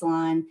Phi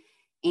Epsilon.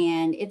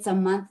 And it's a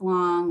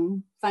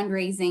month-long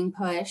fundraising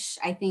push.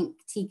 I think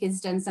TEAC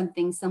has done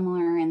something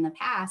similar in the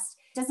past.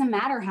 It doesn't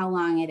matter how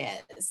long it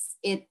is.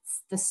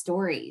 It's the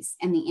stories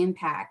and the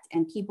impact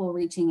and people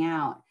reaching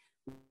out.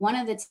 One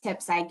of the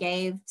tips I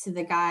gave to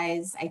the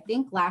guys, I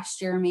think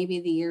last year,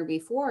 maybe the year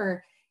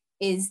before,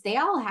 is they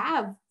all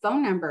have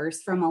phone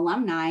numbers from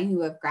alumni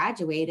who have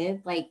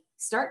graduated.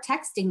 Start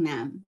texting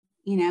them,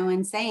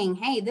 and saying,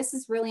 hey, this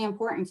is really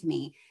important to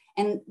me.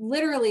 And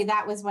literally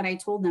that was what I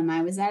told them.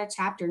 I was at a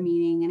chapter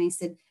meeting and I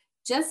said,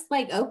 just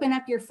open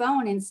up your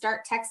phone and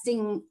start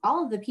texting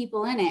all of the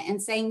people in it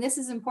and saying, this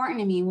is important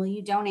to me. Will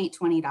you donate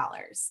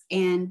 $20?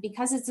 And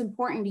because it's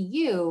important to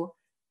you,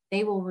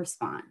 they will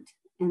respond.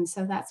 And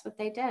so that's what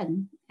they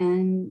did.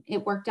 And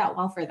it worked out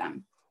well for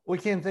them. We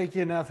can't thank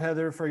you enough,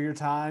 Heather, for your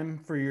time,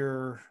 for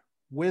your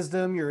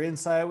wisdom, your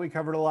insight. We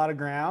covered a lot of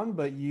ground,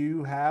 but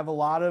you have a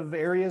lot of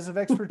areas of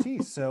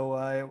expertise.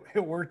 So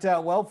it worked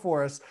out well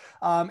for us.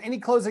 Any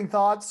closing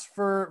thoughts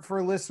for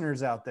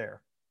listeners out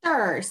there?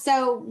 Sure.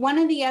 So one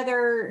of the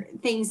other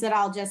things that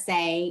I'll just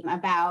say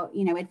about,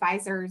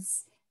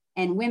 advisors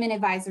and women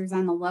advisors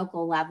on the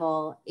local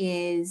level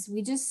is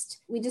we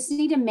just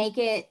need to make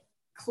it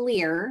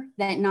clear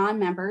that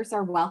non-members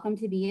are welcome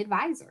to be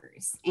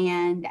advisors.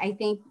 And I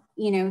think,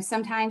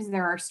 sometimes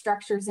there are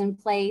structures in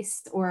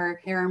place or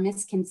there are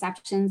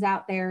misconceptions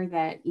out there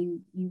that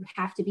you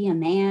have to be a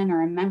man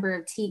or a member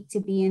of TEAC to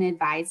be an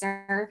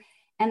advisor.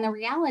 And the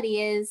reality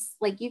is,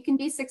 you can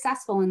be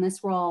successful in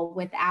this role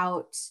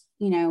without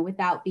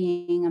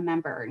being a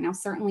member. Now,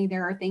 certainly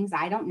there are things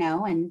I don't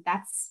know, and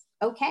that's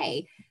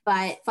okay.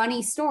 But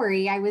funny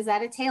story, I was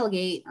at a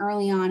tailgate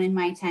early on in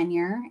my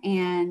tenure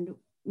and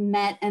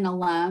met an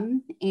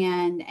alum,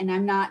 and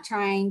I'm not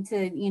trying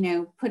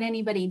to, put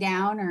anybody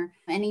down or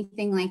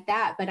anything like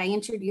that, but I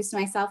introduced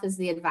myself as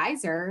the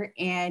advisor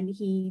and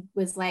he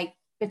was like,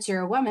 but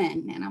you're a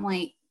woman. And I'm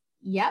like,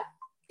 yep.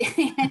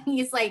 And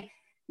he's like,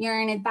 you're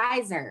an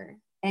advisor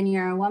and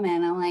you're a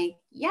woman. I'm like,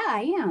 yeah,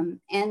 I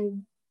am.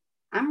 And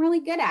I'm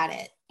really good at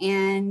it.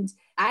 And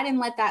I didn't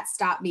let that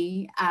stop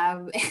me.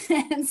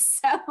 And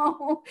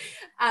so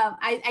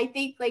I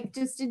think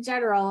just in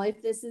general,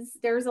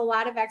 there's a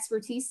lot of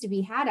expertise to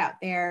be had out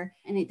there,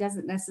 and it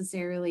doesn't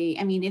necessarily,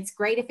 it's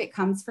great if it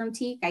comes from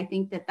TEAC. I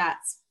think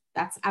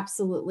that's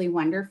absolutely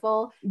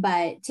wonderful,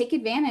 but take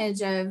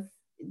advantage of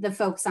the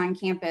folks on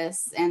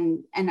campus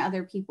and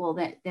other people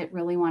that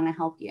really want to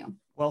help you.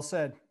 Well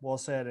said.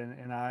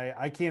 And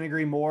I can't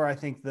agree more. I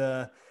think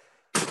the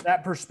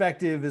that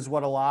perspective is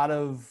what a lot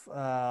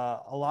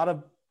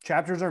of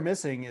chapters are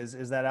missing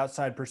is that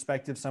outside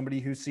perspective, somebody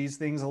who sees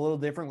things a little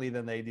differently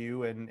than they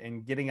do,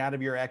 and getting out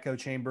of your echo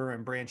chamber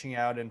and branching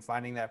out and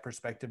finding that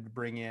perspective to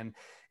bring in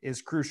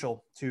is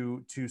crucial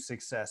to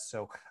success.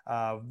 So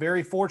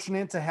very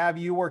fortunate to have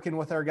you working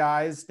with our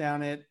guys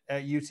down at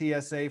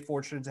UTSA,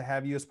 fortunate to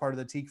have you as part of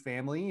the Teke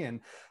family,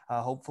 and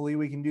hopefully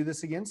we can do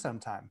this again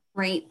sometime.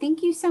 Great.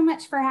 Thank you so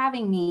much for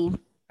having me.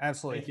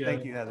 Absolutely.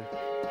 Thank you, Heather.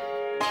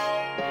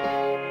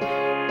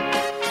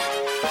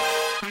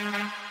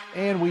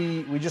 And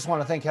we just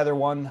want to thank Heather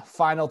one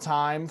final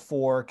time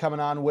for coming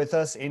on with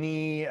us.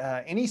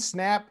 Any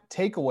snap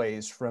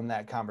takeaways from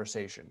that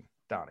conversation,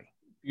 Donnie?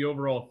 The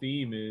overall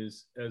theme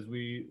is, as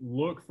we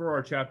look for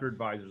our chapter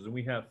advisors, and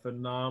we have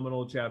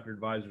phenomenal chapter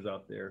advisors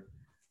out there,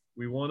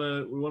 we want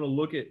to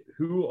look at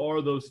who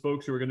are those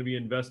folks who are going to be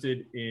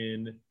invested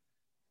in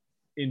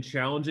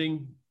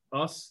challenging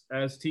us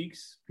as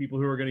Tekes, people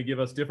who are going to give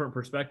us different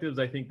perspectives.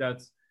 I think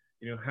that's,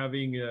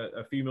 having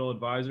a female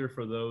advisor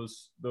for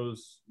those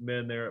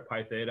men there at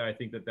Pi Theta, I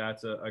think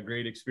that's a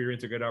great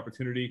experience, a great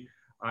opportunity.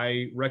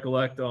 I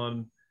recollect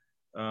on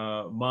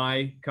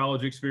my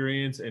college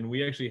experience, and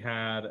we actually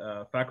had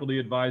a faculty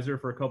advisor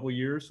for a couple of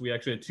years. We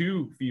actually had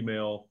two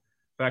female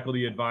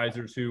faculty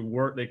advisors who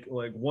worked,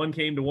 one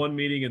came to one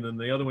meeting and then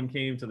the other one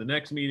came to the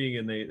next meeting,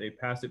 and they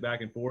passed it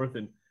back and forth.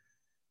 And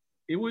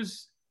it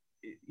was,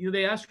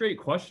 they asked great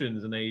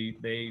questions, and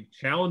they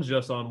challenged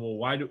us on, well,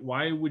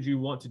 why would you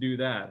want to do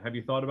that? Have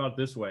you thought about it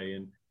this way?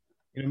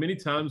 And many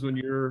times when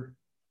you're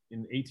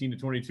in 18 to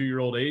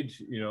 22-year-old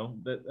age,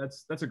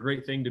 that's a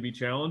great thing to be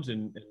challenged,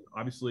 and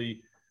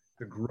obviously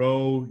to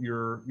grow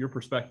your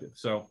perspective.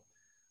 So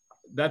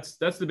that's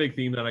the big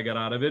theme that I got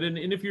out of it. And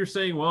if you're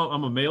saying, well,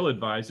 I'm a male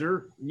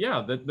advisor,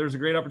 yeah, there's a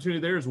great opportunity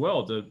there as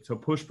well to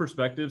push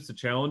perspectives, to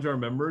challenge our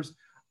members.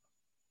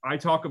 I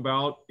talk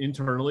about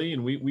internally,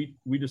 and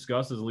we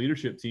discuss as a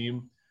leadership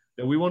team,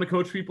 that we want to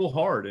coach people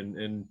hard.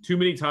 And too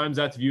many times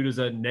that's viewed as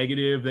a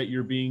negative, that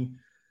you're being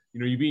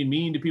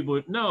mean to people.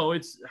 No,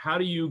 it's how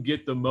do you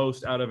get the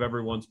most out of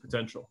everyone's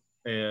potential?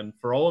 And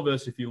for all of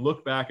us, if you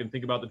look back and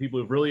think about the people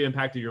who've really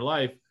impacted your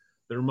life,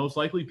 they're most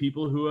likely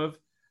people who have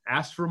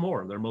asked for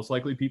more. They're most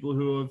likely people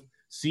who have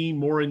seen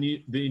more in you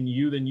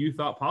than you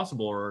thought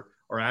possible,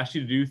 or asked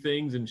you to do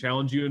things and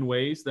challenge you in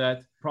ways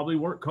that probably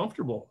weren't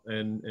comfortable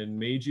and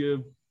made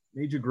you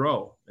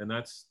grow. And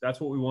that's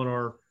what we want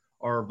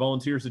our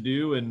volunteers to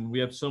do. And we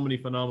have so many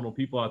phenomenal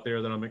people out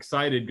there that I'm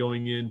excited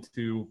going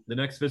into the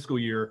next fiscal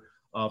year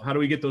of how do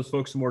we get those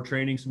folks some more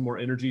training, some more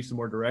energy, some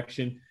more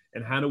direction,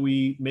 and how do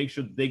we make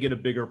sure that they get a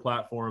bigger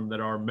platform, that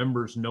our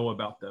members know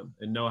about them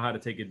and know how to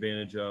take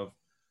advantage of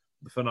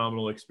the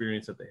phenomenal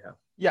experience that they have.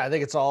 Yeah, I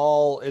think it's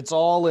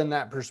all in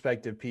that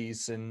perspective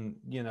piece. And,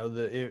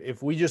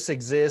 if we just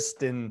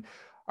exist, and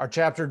our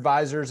chapter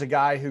advisor is a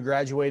guy who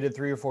graduated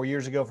 3 or 4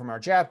 years ago from our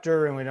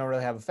chapter, and we don't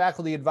really have a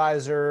faculty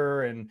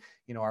advisor, and,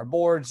 our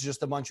board's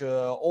just a bunch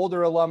of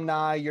older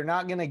alumni, you're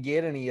not going to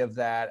get any of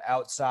that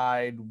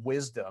outside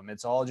wisdom.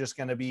 It's all just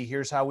going to be,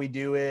 here's how we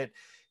do it.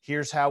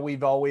 Here's how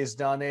we've always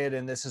done it.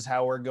 And this is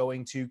how we're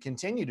going to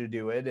continue to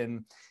do it.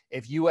 And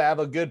if you have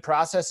a good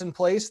process in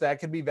place, that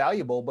could be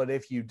valuable. But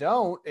if you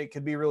don't, it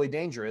could be really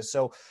dangerous.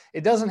 So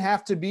it doesn't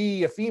have to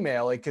be a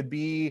female. It could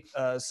be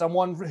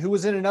someone who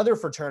was in another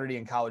fraternity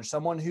in college,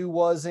 someone who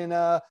was in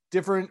a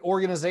different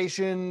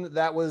organization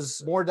that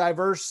was more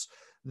diverse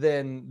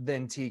than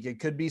Teke. It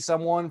could be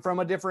someone from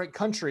a different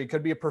country. It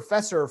could be a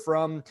professor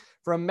from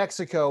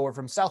Mexico or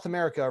from South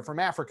America or from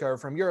Africa or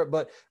from Europe.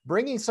 But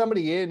bringing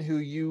somebody in who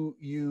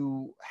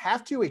you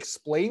have to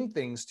explain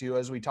things to,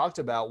 as we talked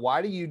about,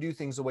 why do you do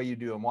things the way you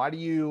do them? Why do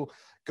you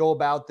go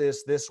about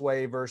this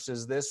way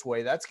versus this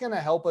way? That's going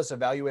to help us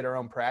evaluate our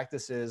own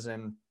practices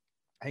and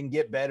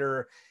get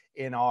better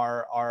in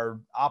our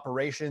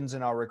operations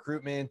and our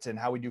recruitment and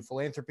how we do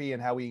philanthropy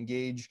and how we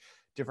engage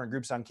different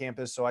groups on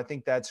campus. So I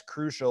think that's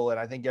crucial. And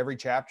I think every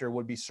chapter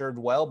would be served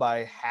well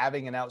by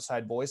having an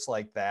outside voice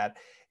like that,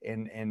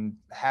 and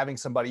having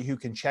somebody who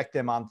can check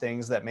them on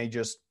things that may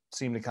just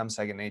seem to come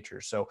second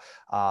nature. So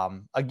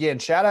again,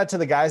 shout out to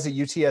the guys at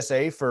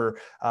UTSA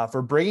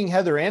for bringing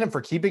Heather in and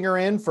for keeping her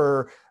in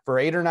for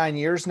 8 or 9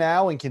 years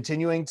now and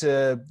continuing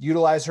to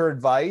utilize her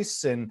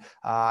advice. And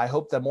I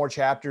hope that more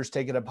chapters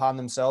take it upon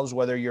themselves,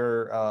 whether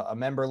you're a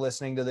member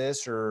listening to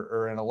this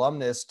or an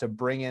alumnus, to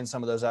bring in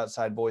some of those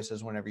outside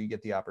voices whenever you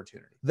get the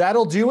opportunity.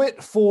 That'll do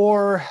it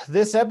for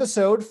this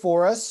episode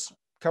for us.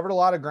 Covered a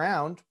lot of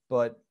ground,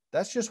 but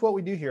that's just what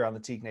we do here on the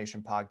Teke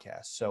Nation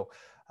podcast. So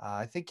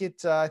I think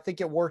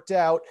it worked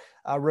out.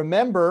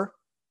 Remember,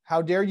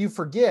 how dare you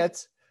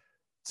forget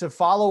to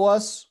follow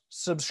us,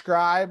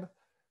 subscribe,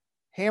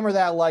 hammer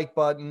that like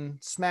button,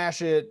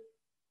 smash it,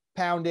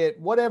 pound it,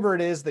 whatever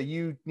it is that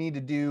you need to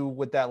do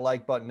with that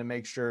like button to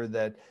make sure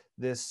that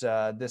this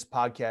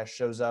podcast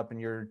shows up in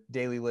your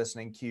daily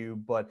listening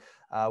queue. But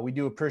we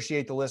do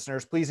appreciate the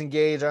listeners. Please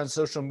engage on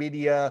social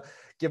media.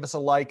 Give us a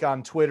like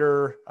on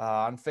Twitter,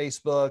 on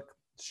Facebook.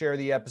 share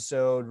the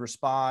episode,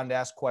 respond,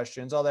 ask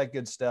questions, all that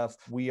good stuff.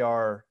 We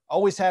are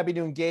always happy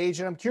to engage,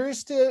 and I'm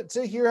curious to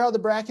hear how the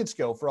brackets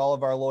go for all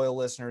of our loyal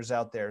listeners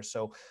out there.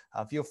 So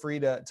feel free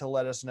to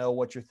let us know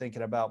what you're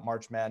thinking about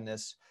March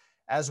Madness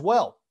as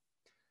well.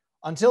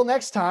 Until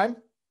next time,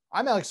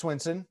 I'm Alex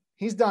Swinson.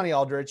 He's Donnie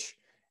Aldrich,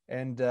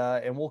 and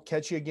we'll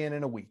catch you again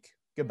in a week.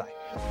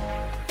 Goodbye.